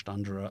 crushed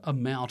under a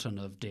mountain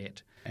of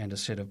debt and a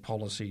set of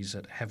policies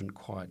that haven't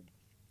quite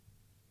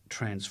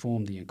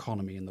transformed the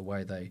economy in the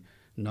way they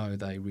know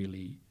they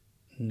really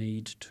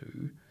need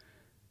to.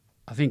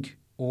 I think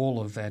all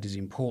of that is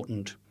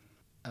important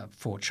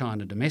for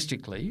China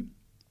domestically,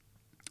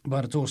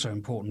 but it's also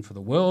important for the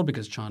world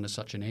because China is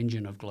such an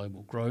engine of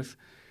global growth,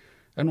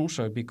 and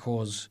also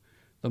because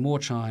the more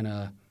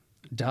China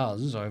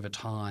does over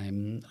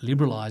time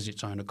liberalise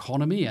its own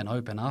economy and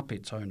open up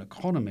its own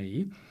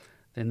economy,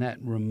 then that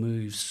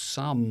removes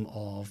some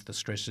of the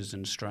stresses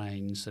and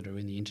strains that are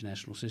in the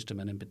international system,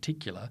 and in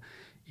particular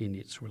in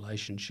its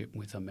relationship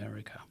with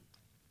America.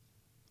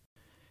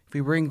 If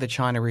we bring the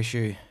China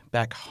issue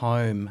back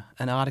home,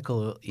 an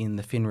article in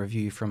the Fin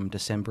Review from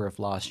December of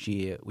last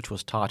year, which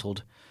was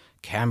titled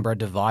 "Canberra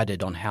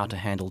Divided on How to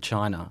Handle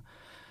China,"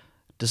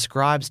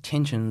 describes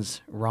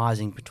tensions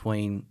rising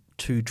between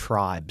two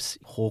tribes,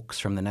 hawks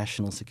from the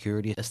national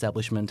security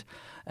establishment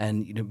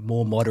and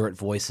more moderate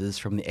voices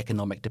from the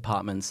economic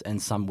departments, and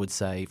some would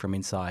say from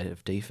inside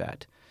of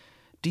DFAT.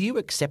 Do you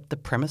accept the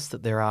premise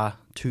that there are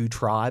two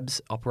tribes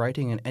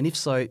operating? And if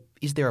so,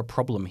 is there a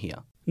problem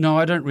here? No,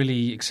 I don't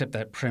really accept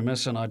that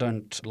premise, and I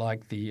don't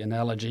like the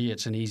analogy.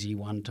 It's an easy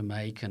one to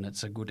make, and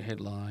it's a good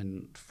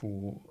headline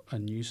for a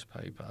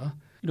newspaper.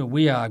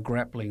 We are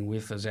grappling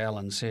with, as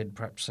Alan said,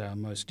 perhaps our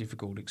most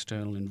difficult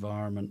external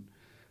environment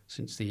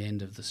since the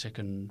end of the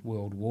Second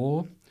World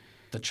War.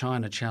 The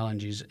China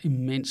challenge is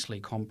immensely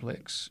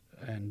complex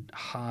and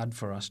hard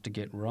for us to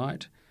get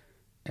right,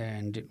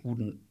 and it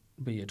wouldn't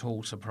be at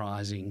all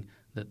surprising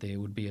that there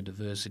would be a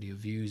diversity of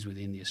views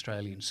within the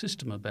Australian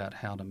system about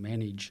how to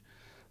manage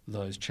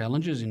those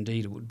challenges.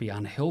 Indeed, it would be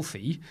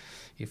unhealthy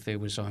if there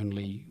was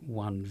only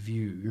one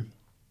view.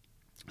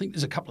 I think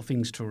there's a couple of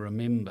things to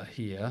remember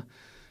here.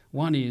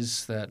 One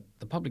is that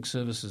the public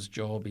services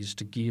job is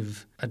to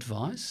give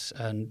advice,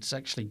 and it's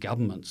actually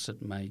governments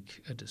that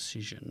make a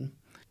decision.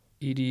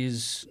 It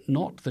is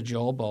not the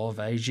job of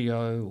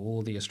ASIO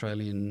or the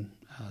Australian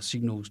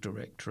Signals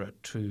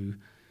Directorate to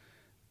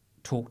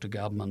talk to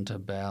government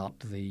about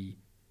the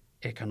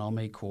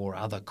economic or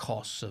other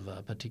costs of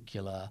a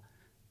particular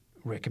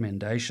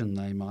recommendation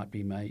they might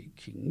be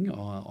making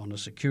on a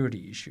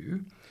security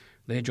issue.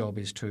 Their job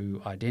is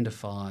to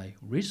identify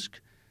risk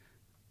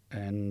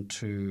and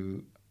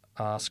to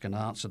ask and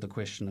answer the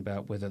question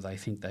about whether they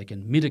think they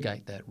can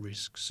mitigate that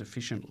risk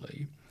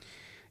sufficiently.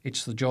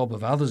 It's the job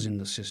of others in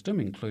the system,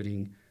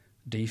 including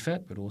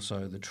DFAT, but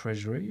also the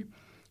Treasury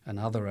and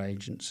other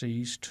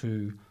agencies,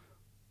 to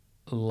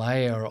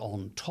layer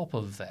on top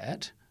of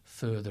that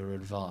further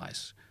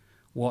advice.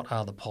 What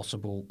are the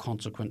possible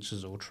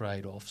consequences or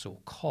trade-offs or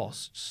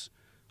costs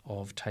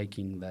of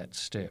taking that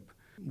step,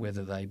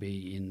 whether they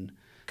be in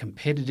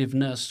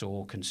competitiveness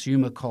or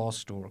consumer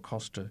cost or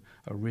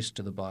a risk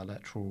to the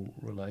bilateral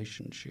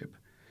relationship.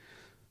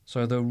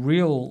 So the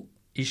real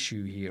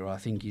issue here, I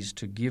think, is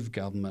to give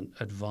government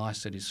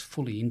advice that is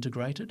fully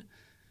integrated,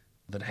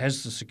 that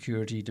has the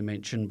security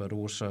dimension, but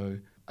also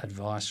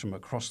advice from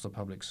across the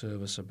public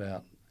service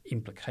about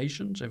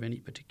implications of any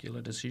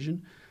particular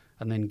decision,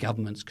 and then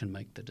governments can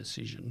make the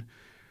decision.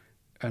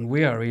 And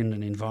we are in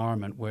an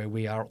environment where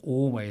we are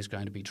always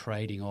going to be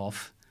trading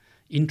off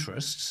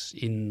interests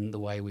in the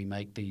way we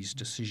make these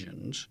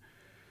decisions.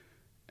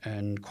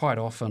 And quite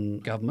often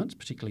governments,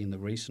 particularly in the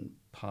recent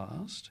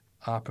past,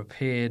 are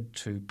prepared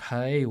to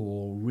pay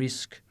or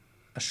risk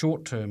a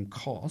short-term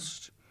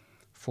cost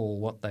for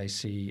what they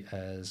see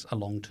as a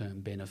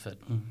long-term benefit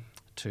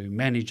to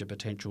manage a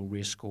potential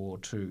risk or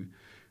to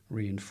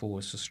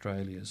reinforce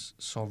Australia's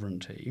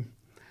sovereignty.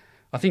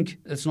 I think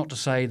it's not to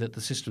say that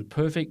the system's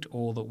perfect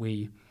or that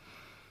we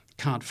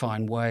can't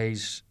find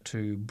ways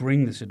to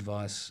bring this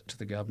advice to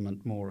the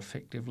government more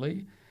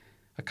effectively.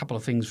 A couple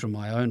of things from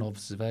my own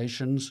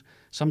observations.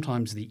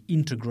 Sometimes the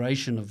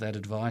integration of that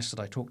advice that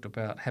I talked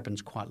about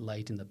happens quite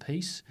late in the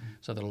piece,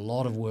 so that a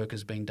lot of work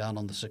is being done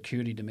on the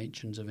security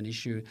dimensions of an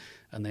issue,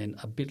 and then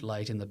a bit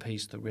late in the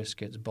piece the rest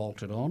gets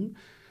bolted on.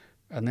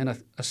 And then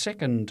a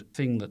second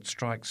thing that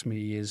strikes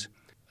me is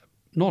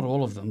not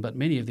all of them, but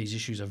many of these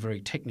issues are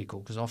very technical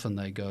because often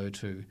they go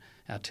to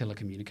our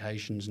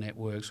telecommunications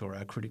networks or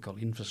our critical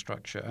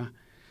infrastructure.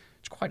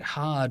 It's quite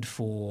hard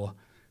for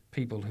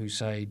people who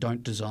say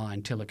don't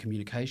design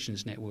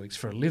telecommunications networks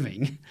for a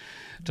living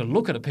to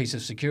look at a piece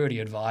of security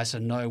advice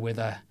and know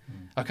whether,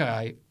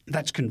 okay,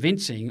 that's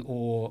convincing,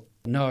 or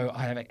no,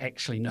 I have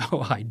actually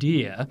no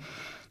idea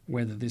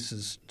whether this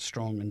is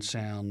strong and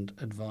sound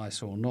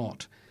advice or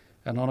not.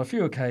 And on a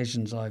few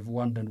occasions I've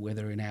wondered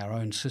whether in our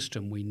own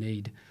system we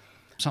need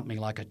something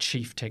like a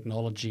chief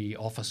technology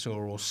officer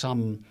or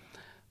some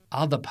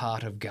other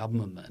part of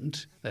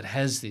government that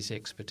has this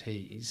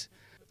expertise,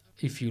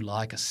 if you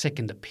like, a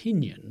second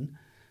opinion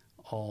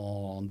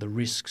on the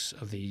risks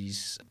of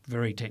these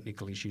very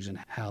technical issues and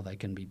how they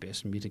can be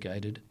best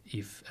mitigated,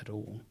 if at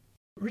all.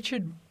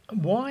 Richard,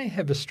 why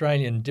have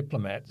Australian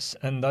diplomats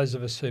and those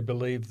of us who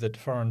believe that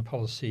foreign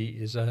policy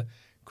is a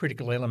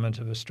critical element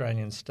of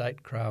Australian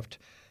statecraft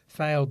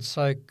failed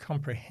so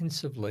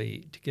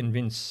comprehensively to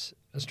convince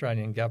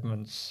Australian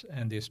governments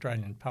and the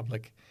Australian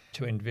public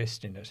to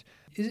invest in it?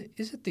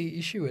 Is it the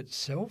issue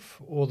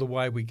itself or the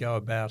way we go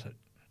about it?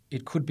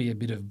 It could be a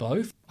bit of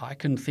both. I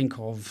can think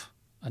of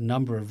a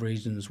number of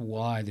reasons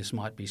why this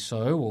might be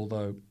so,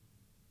 although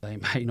they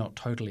may not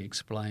totally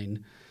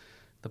explain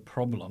the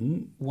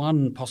problem.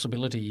 One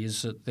possibility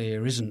is that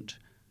there isn't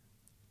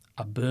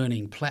a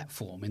burning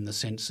platform in the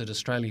sense that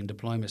Australian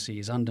diplomacy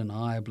is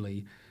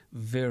undeniably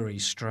very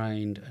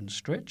strained and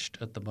stretched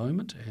at the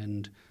moment,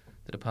 and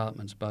the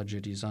department's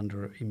budget is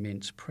under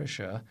immense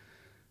pressure,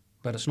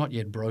 but it's not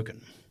yet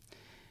broken.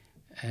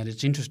 And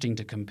it's interesting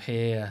to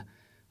compare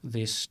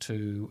this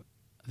to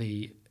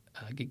the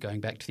going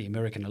back to the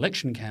American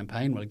election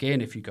campaign. Well, again,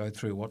 if you go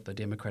through what the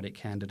Democratic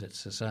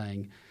candidates are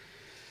saying,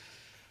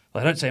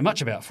 well, they don't say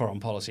much about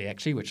foreign policy,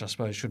 actually, which I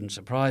suppose shouldn't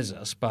surprise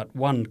us. But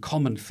one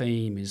common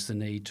theme is the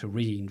need to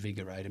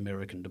reinvigorate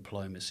American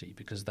diplomacy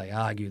because they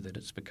argue that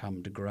it's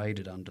become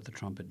degraded under the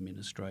Trump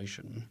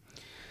administration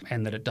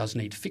and that it does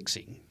need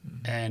fixing.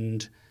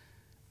 And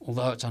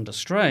although it's under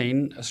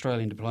strain,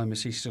 Australian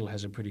diplomacy still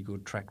has a pretty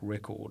good track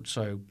record.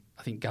 So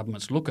I think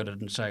governments look at it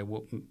and say,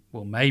 well,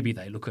 maybe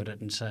they look at it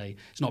and say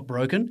it's not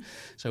broken,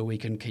 so we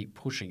can keep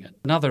pushing it.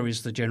 Another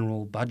is the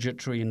general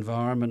budgetary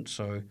environment.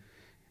 So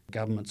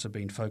governments have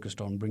been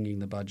focused on bringing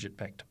the budget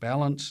back to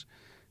balance.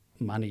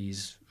 Money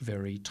is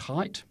very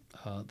tight.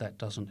 That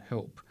doesn't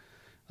help.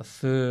 A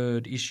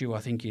third issue, I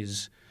think,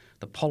 is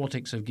the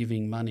politics of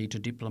giving money to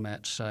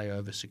diplomats, say,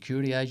 over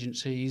security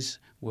agencies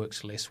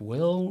works less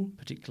well,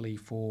 particularly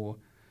for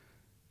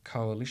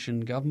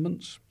coalition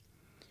governments.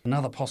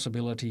 Another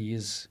possibility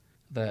is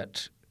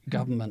that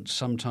governments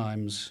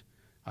sometimes,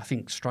 I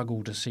think,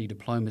 struggle to see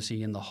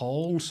diplomacy in the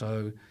whole,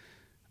 so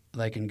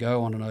they can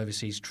go on an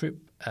overseas trip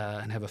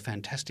and have a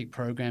fantastic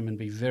program and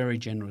be very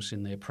generous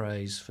in their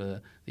praise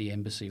for the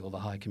embassy or the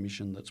High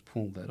Commission that's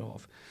pulled that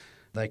off.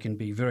 They can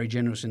be very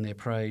generous in their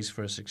praise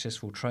for a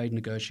successful trade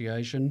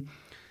negotiation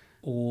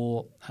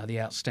or the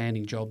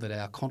outstanding job that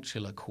our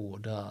consular corps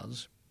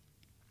does.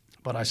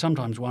 But I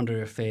sometimes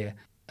wonder if they're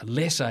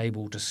less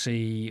able to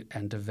see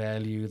and to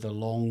value the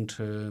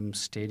long-term,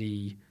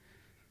 steady,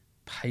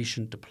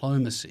 patient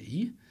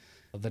diplomacy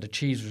that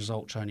achieves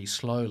results only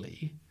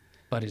slowly,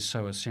 but is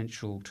so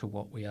essential to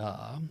what we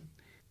are.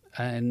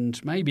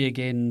 And maybe,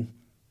 again,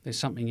 there's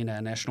something in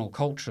our national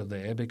culture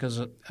there,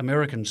 because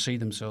Americans see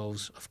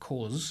themselves, of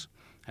course,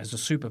 as a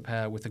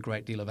superpower with a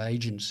great deal of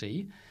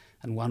agency,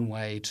 and one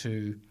way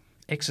to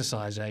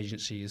exercise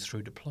agency is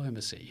through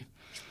diplomacy.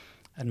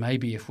 And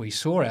maybe if we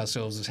saw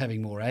ourselves as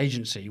having more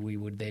agency, we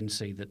would then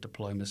see that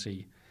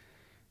diplomacy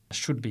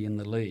should be in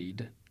the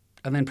lead.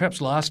 And then perhaps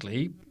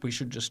lastly, we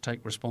should just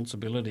take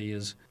responsibility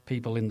as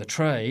people in the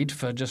trade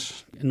for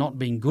just not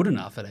being good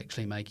enough at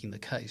actually making the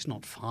case,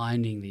 not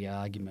finding the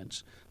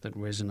arguments that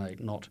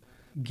resonate, not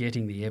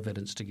getting the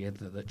evidence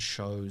together that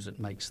shows it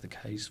makes the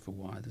case for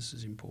why this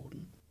is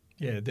important.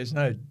 Yeah, there's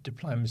no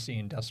diplomacy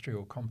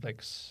industrial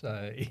complex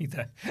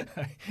either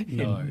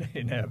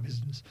in our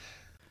business.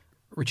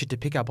 Richard, to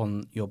pick up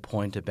on your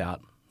point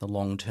about the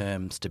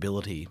long-term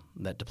stability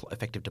that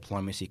effective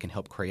diplomacy can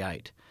help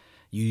create,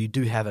 you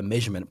do have a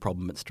measurement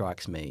problem, it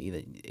strikes me,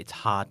 that it's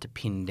hard to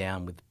pin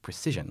down with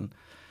precision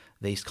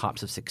these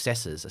types of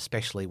successes,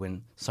 especially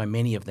when so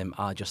many of them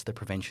are just the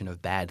prevention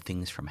of bad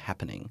things from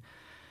happening.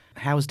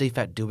 How is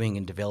DFAT doing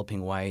in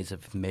developing ways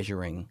of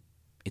measuring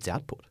its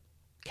output?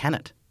 Can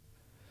it?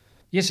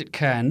 Yes, it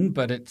can,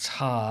 but it's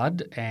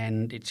hard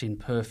and it's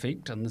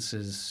imperfect, and this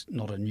is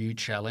not a new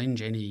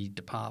challenge. Any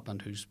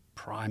department whose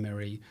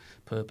primary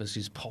purpose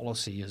is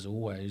policy has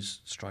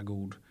always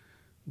struggled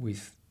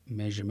with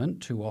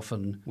measurement. Too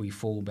often we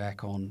fall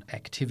back on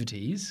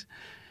activities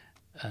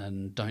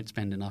and don't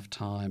spend enough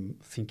time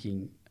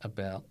thinking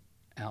about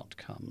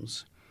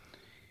outcomes.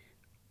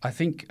 I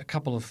think a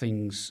couple of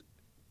things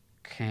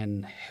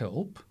can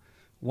help.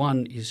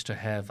 One is to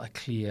have a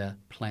clear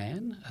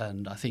plan,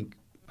 and I think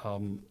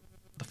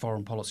the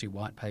Foreign Policy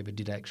White Paper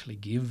did actually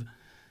give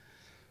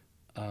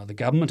the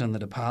government and the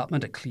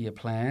department a clear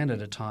plan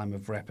at a time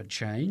of rapid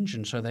change,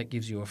 and so that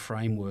gives you a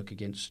framework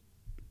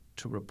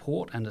to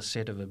report and a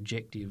set of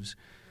objectives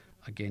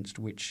against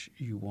which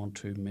you want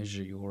to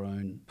measure your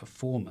own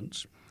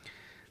performance.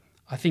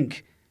 I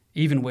think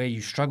even where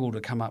you struggle to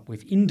come up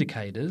with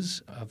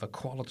indicators of a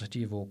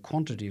qualitative or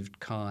quantitative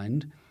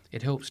kind,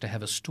 it helps to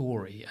have a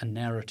story, a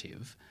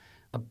narrative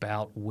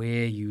about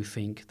where you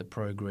think the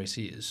progress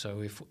is.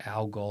 So if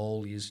our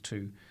goal is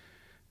to,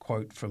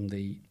 quote from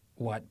the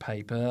white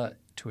paper,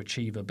 to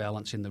achieve a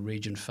balance in the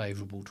region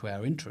favourable to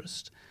our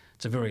interest,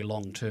 it's a very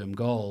long-term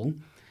goal.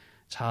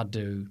 It's hard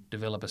to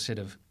develop a set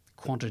of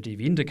quantitative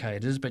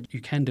indicators, but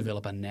you can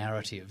develop a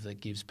narrative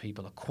that gives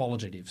people a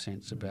qualitative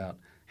sense about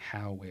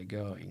how we're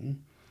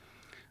going.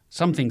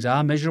 Some things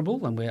are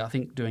measurable, and we're, I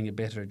think, doing a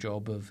better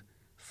job of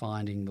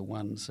finding the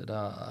ones that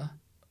are.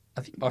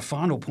 I think my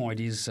final point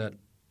is that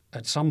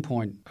at some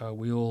point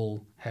we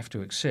all have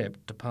to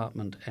accept,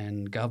 department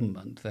and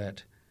government, that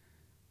the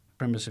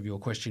premise of your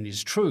question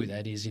is true.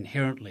 That is,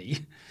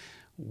 inherently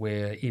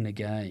we're in a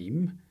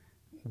game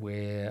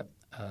where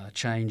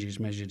change is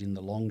measured in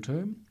the long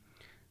term.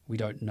 We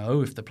don't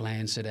know if the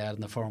plan set out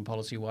in the Foreign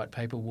Policy White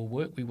Paper will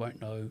work. We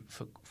won't know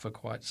for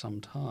quite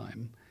some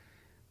time.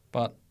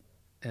 But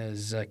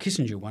as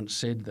Kissinger once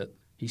said, that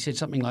he said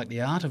something like,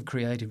 the art of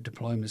creative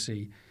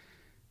diplomacy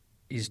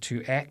is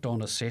to act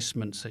on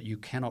assessments that you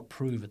cannot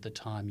prove at the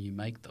time you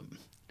make them.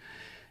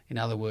 In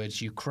other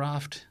words, you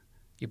craft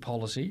your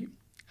policy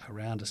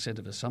around a set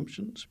of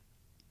assumptions,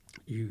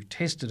 you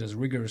test it as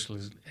rigorously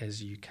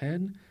as you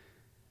can,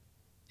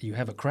 you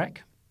have a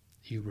crack,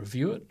 you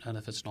review it, and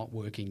if it's not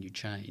working, you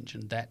change.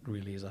 And that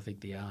really is, I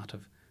think, the art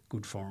of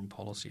good foreign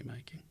policy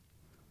making.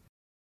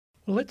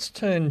 Well, let's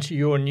turn to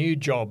your new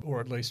job, or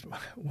at least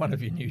one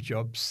of your new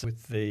jobs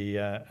with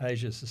the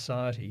Asia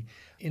Society.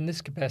 In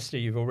this capacity,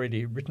 you've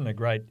already written a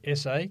great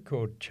essay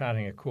called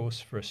Charting a Course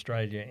for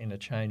Australia in a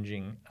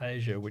Changing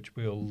Asia, which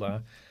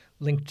we'll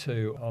link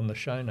to on the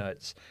show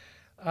notes.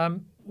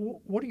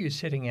 What are you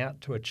setting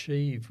out to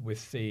achieve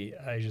with the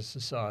Asia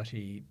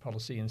Society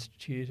Policy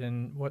Institute,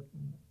 and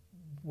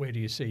where do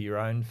you see your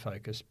own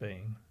focus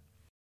being?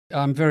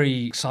 I'm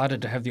very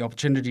excited to have the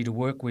opportunity to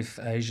work with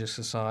Asia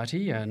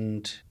Society,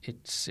 and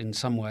it's in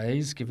some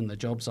ways, given the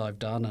jobs I've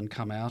done and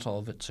come out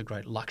of, it's a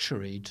great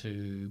luxury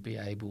to be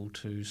able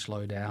to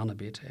slow down a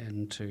bit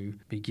and to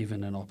be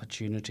given an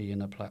opportunity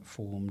and a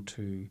platform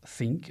to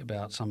think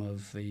about some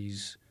of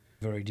these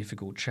very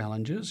difficult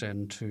challenges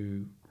and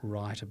to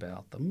write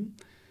about them.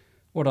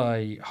 What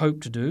I hope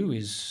to do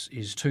is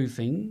two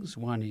things.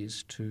 One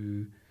is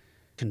to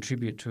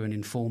contribute to an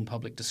informed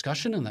public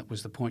discussion, and that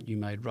was the point you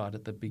made right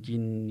at the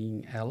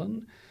beginning,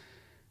 Alan.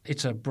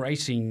 It's a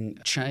bracing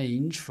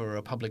change for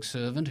a public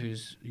servant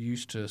who's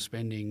used to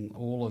spending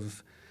all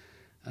of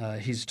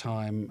his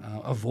time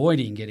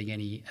avoiding getting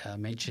any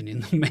mention in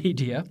the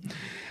media.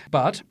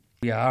 But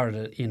we are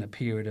in a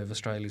period of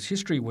Australia's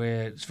history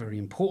where it's very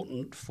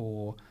important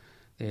for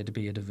there to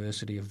be a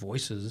diversity of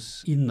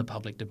voices in the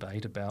public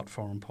debate about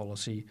foreign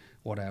policy,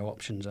 what our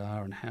options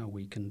are and how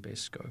we can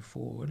best go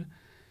forward.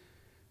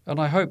 And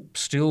I hope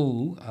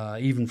still,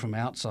 even from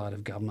outside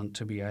of government,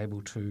 to be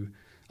able to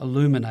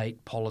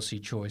illuminate policy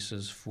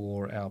choices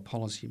for our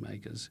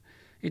policymakers.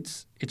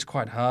 It's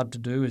quite hard to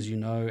do, as you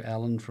know,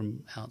 Alan,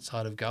 from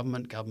outside of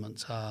government.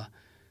 Governments are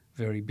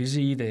very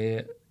busy.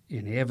 They're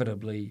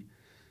inevitably,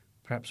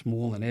 perhaps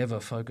more than ever,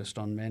 focused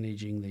on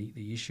managing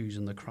the issues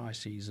and the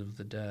crises of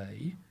the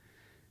day.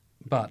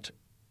 But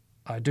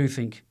I do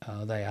think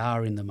they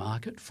are in the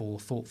market for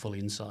thoughtful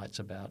insights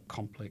about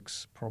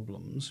complex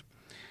problems.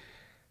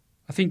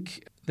 I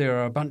think there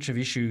are a bunch of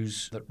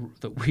issues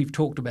that we've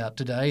talked about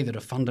today that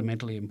are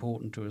fundamentally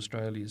important to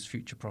Australia's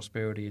future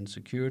prosperity and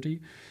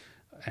security,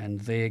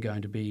 and they're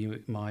going to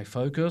be my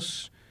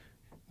focus.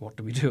 What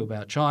do we do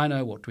about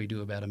China? What do we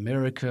do about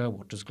America?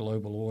 What does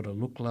global order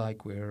look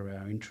like? Where are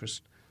our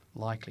interests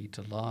likely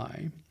to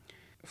lie?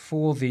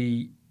 For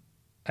the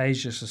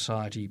Asia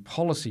Society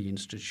Policy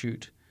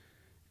Institute,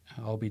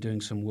 I'll be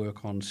doing some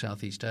work on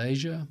Southeast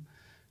Asia.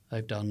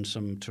 They've done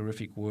some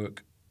terrific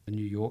work, the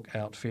New York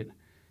outfit,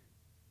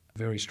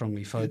 very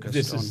strongly focused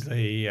This is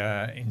the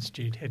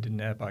institute headed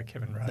now by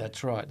Kevin Rudd.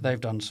 That's right. They've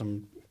done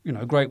some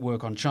great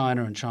work on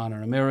China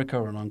and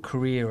America and on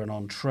Korea and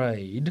on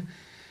trade.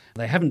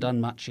 They haven't done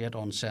much yet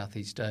on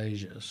Southeast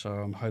Asia, so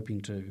I'm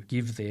hoping to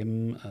give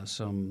them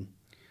some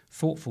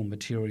thoughtful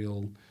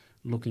material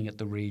looking at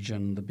the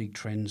region, the big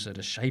trends that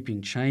are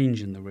shaping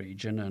change in the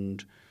region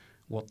and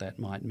what that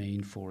might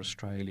mean for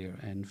Australia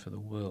and for the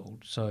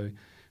world. So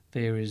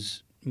there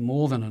is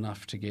more than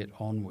enough to get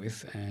on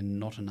with and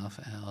not enough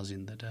hours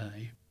in the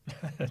day.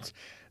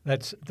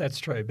 That's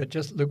true. But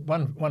just look,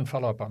 one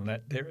follow-up on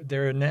that.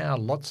 There are now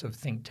lots of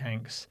think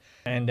tanks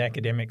and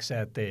academics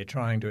out there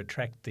trying to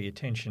attract the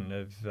attention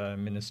of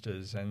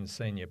ministers and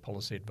senior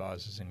policy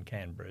advisors in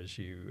Canberra, as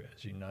you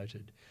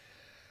noted.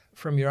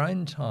 From your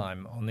own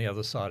time on the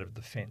other side of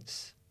the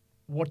fence,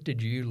 what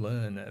did you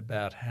learn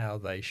about how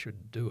they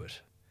should do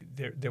it?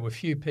 There were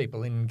few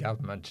people in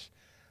government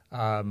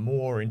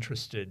more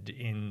interested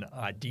in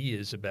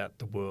ideas about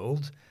the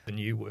world than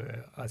you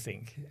were, I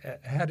think.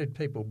 How did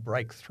people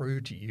break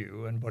through to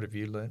you, and what have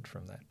you learnt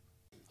from that?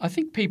 I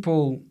think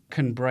people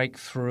can break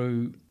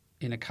through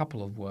in a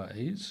couple of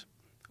ways.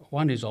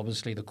 One is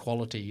obviously the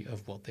quality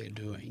of what they're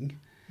doing.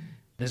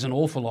 There's an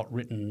awful lot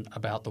written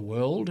about the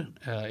world.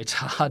 It's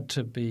hard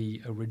to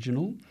be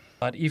original.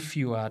 But if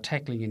you are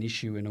tackling an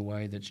issue in a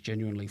way that's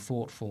genuinely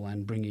thoughtful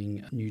and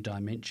bringing new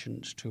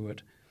dimensions to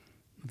it,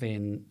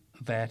 then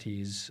that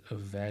is of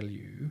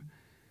value.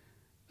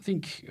 I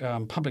think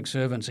public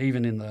servants,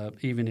 even in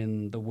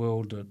the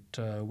world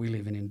that we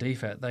live in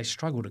DFAT, they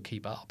struggle to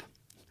keep up.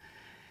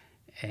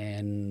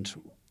 And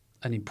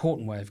an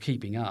important way of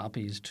keeping up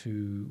is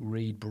to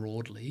read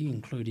broadly,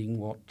 including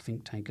what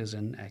think tankers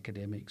and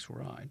academics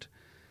write,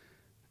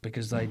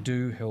 because they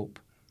do help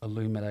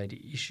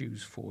illuminate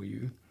issues for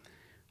you.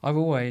 I've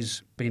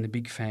always been a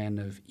big fan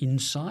of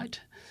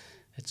insight.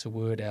 It's a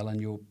word, Alan,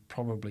 you're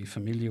probably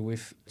familiar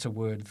with. It's a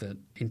word that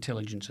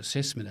intelligence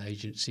assessment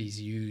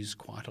agencies use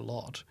quite a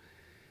lot.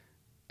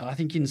 I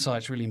think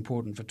insight's really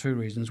important for two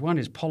reasons. One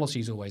is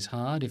policy's always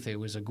hard. If there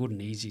was a good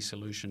and easy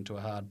solution to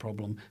a hard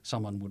problem,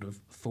 someone would have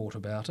thought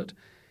about it.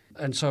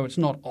 And so it's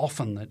not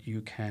often that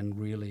you can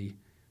really,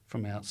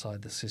 from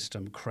outside the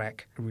system,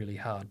 crack a really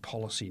hard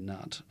policy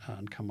nut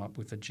and come up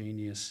with a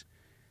genius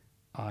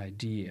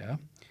idea.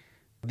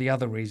 The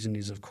other reason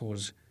is, of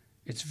course,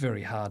 it's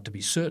very hard to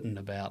be certain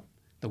about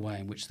the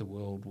way in which the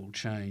world will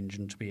change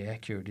and to be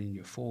accurate in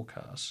your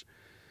forecasts.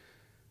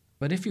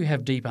 But if you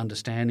have deep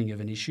understanding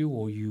of an issue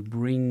or you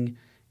bring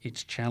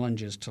its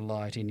challenges to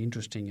light in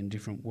interesting and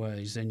different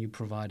ways, then you're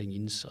providing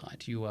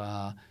insight. You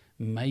are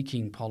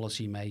making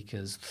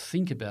policymakers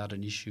think about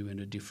an issue in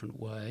a different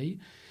way,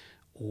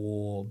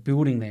 or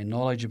building their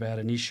knowledge about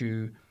an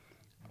issue,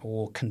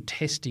 or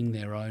contesting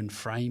their own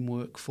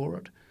framework for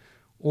it.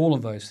 All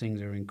of those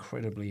things are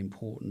incredibly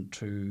important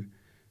to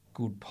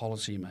good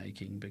policy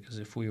making, because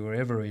if we were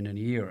ever in an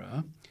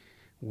era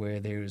where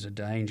there is a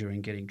danger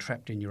in getting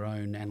trapped in your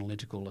own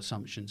analytical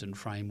assumptions and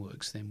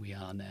frameworks, then we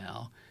are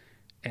now.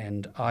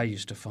 And I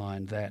used to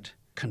find that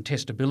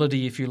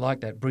contestability, if you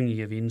like, that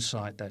bringing of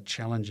insight, that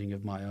challenging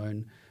of my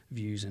own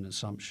views and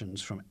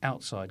assumptions from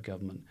outside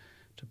government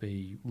to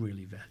be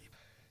really valuable.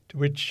 To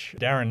which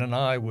Darren and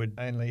I would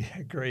only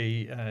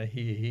agree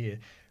here.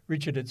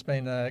 Richard, it's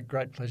been a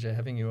great pleasure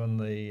having you on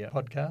the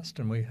podcast,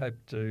 and we hope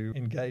to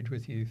engage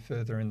with you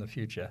further in the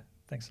future.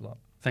 Thanks a lot.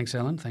 Thanks,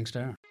 Alan. Thanks,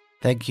 Darren.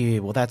 Thank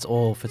you. Well, that's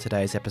all for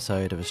today's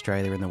episode of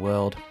Australia in the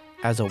World.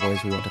 As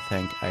always, we want to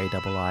thank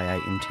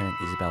AIIA intern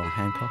Isabella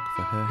Hancock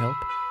for her help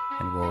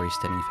and Rory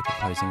Stenning for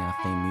composing our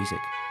theme music.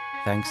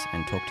 Thanks,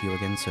 and talk to you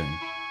again soon.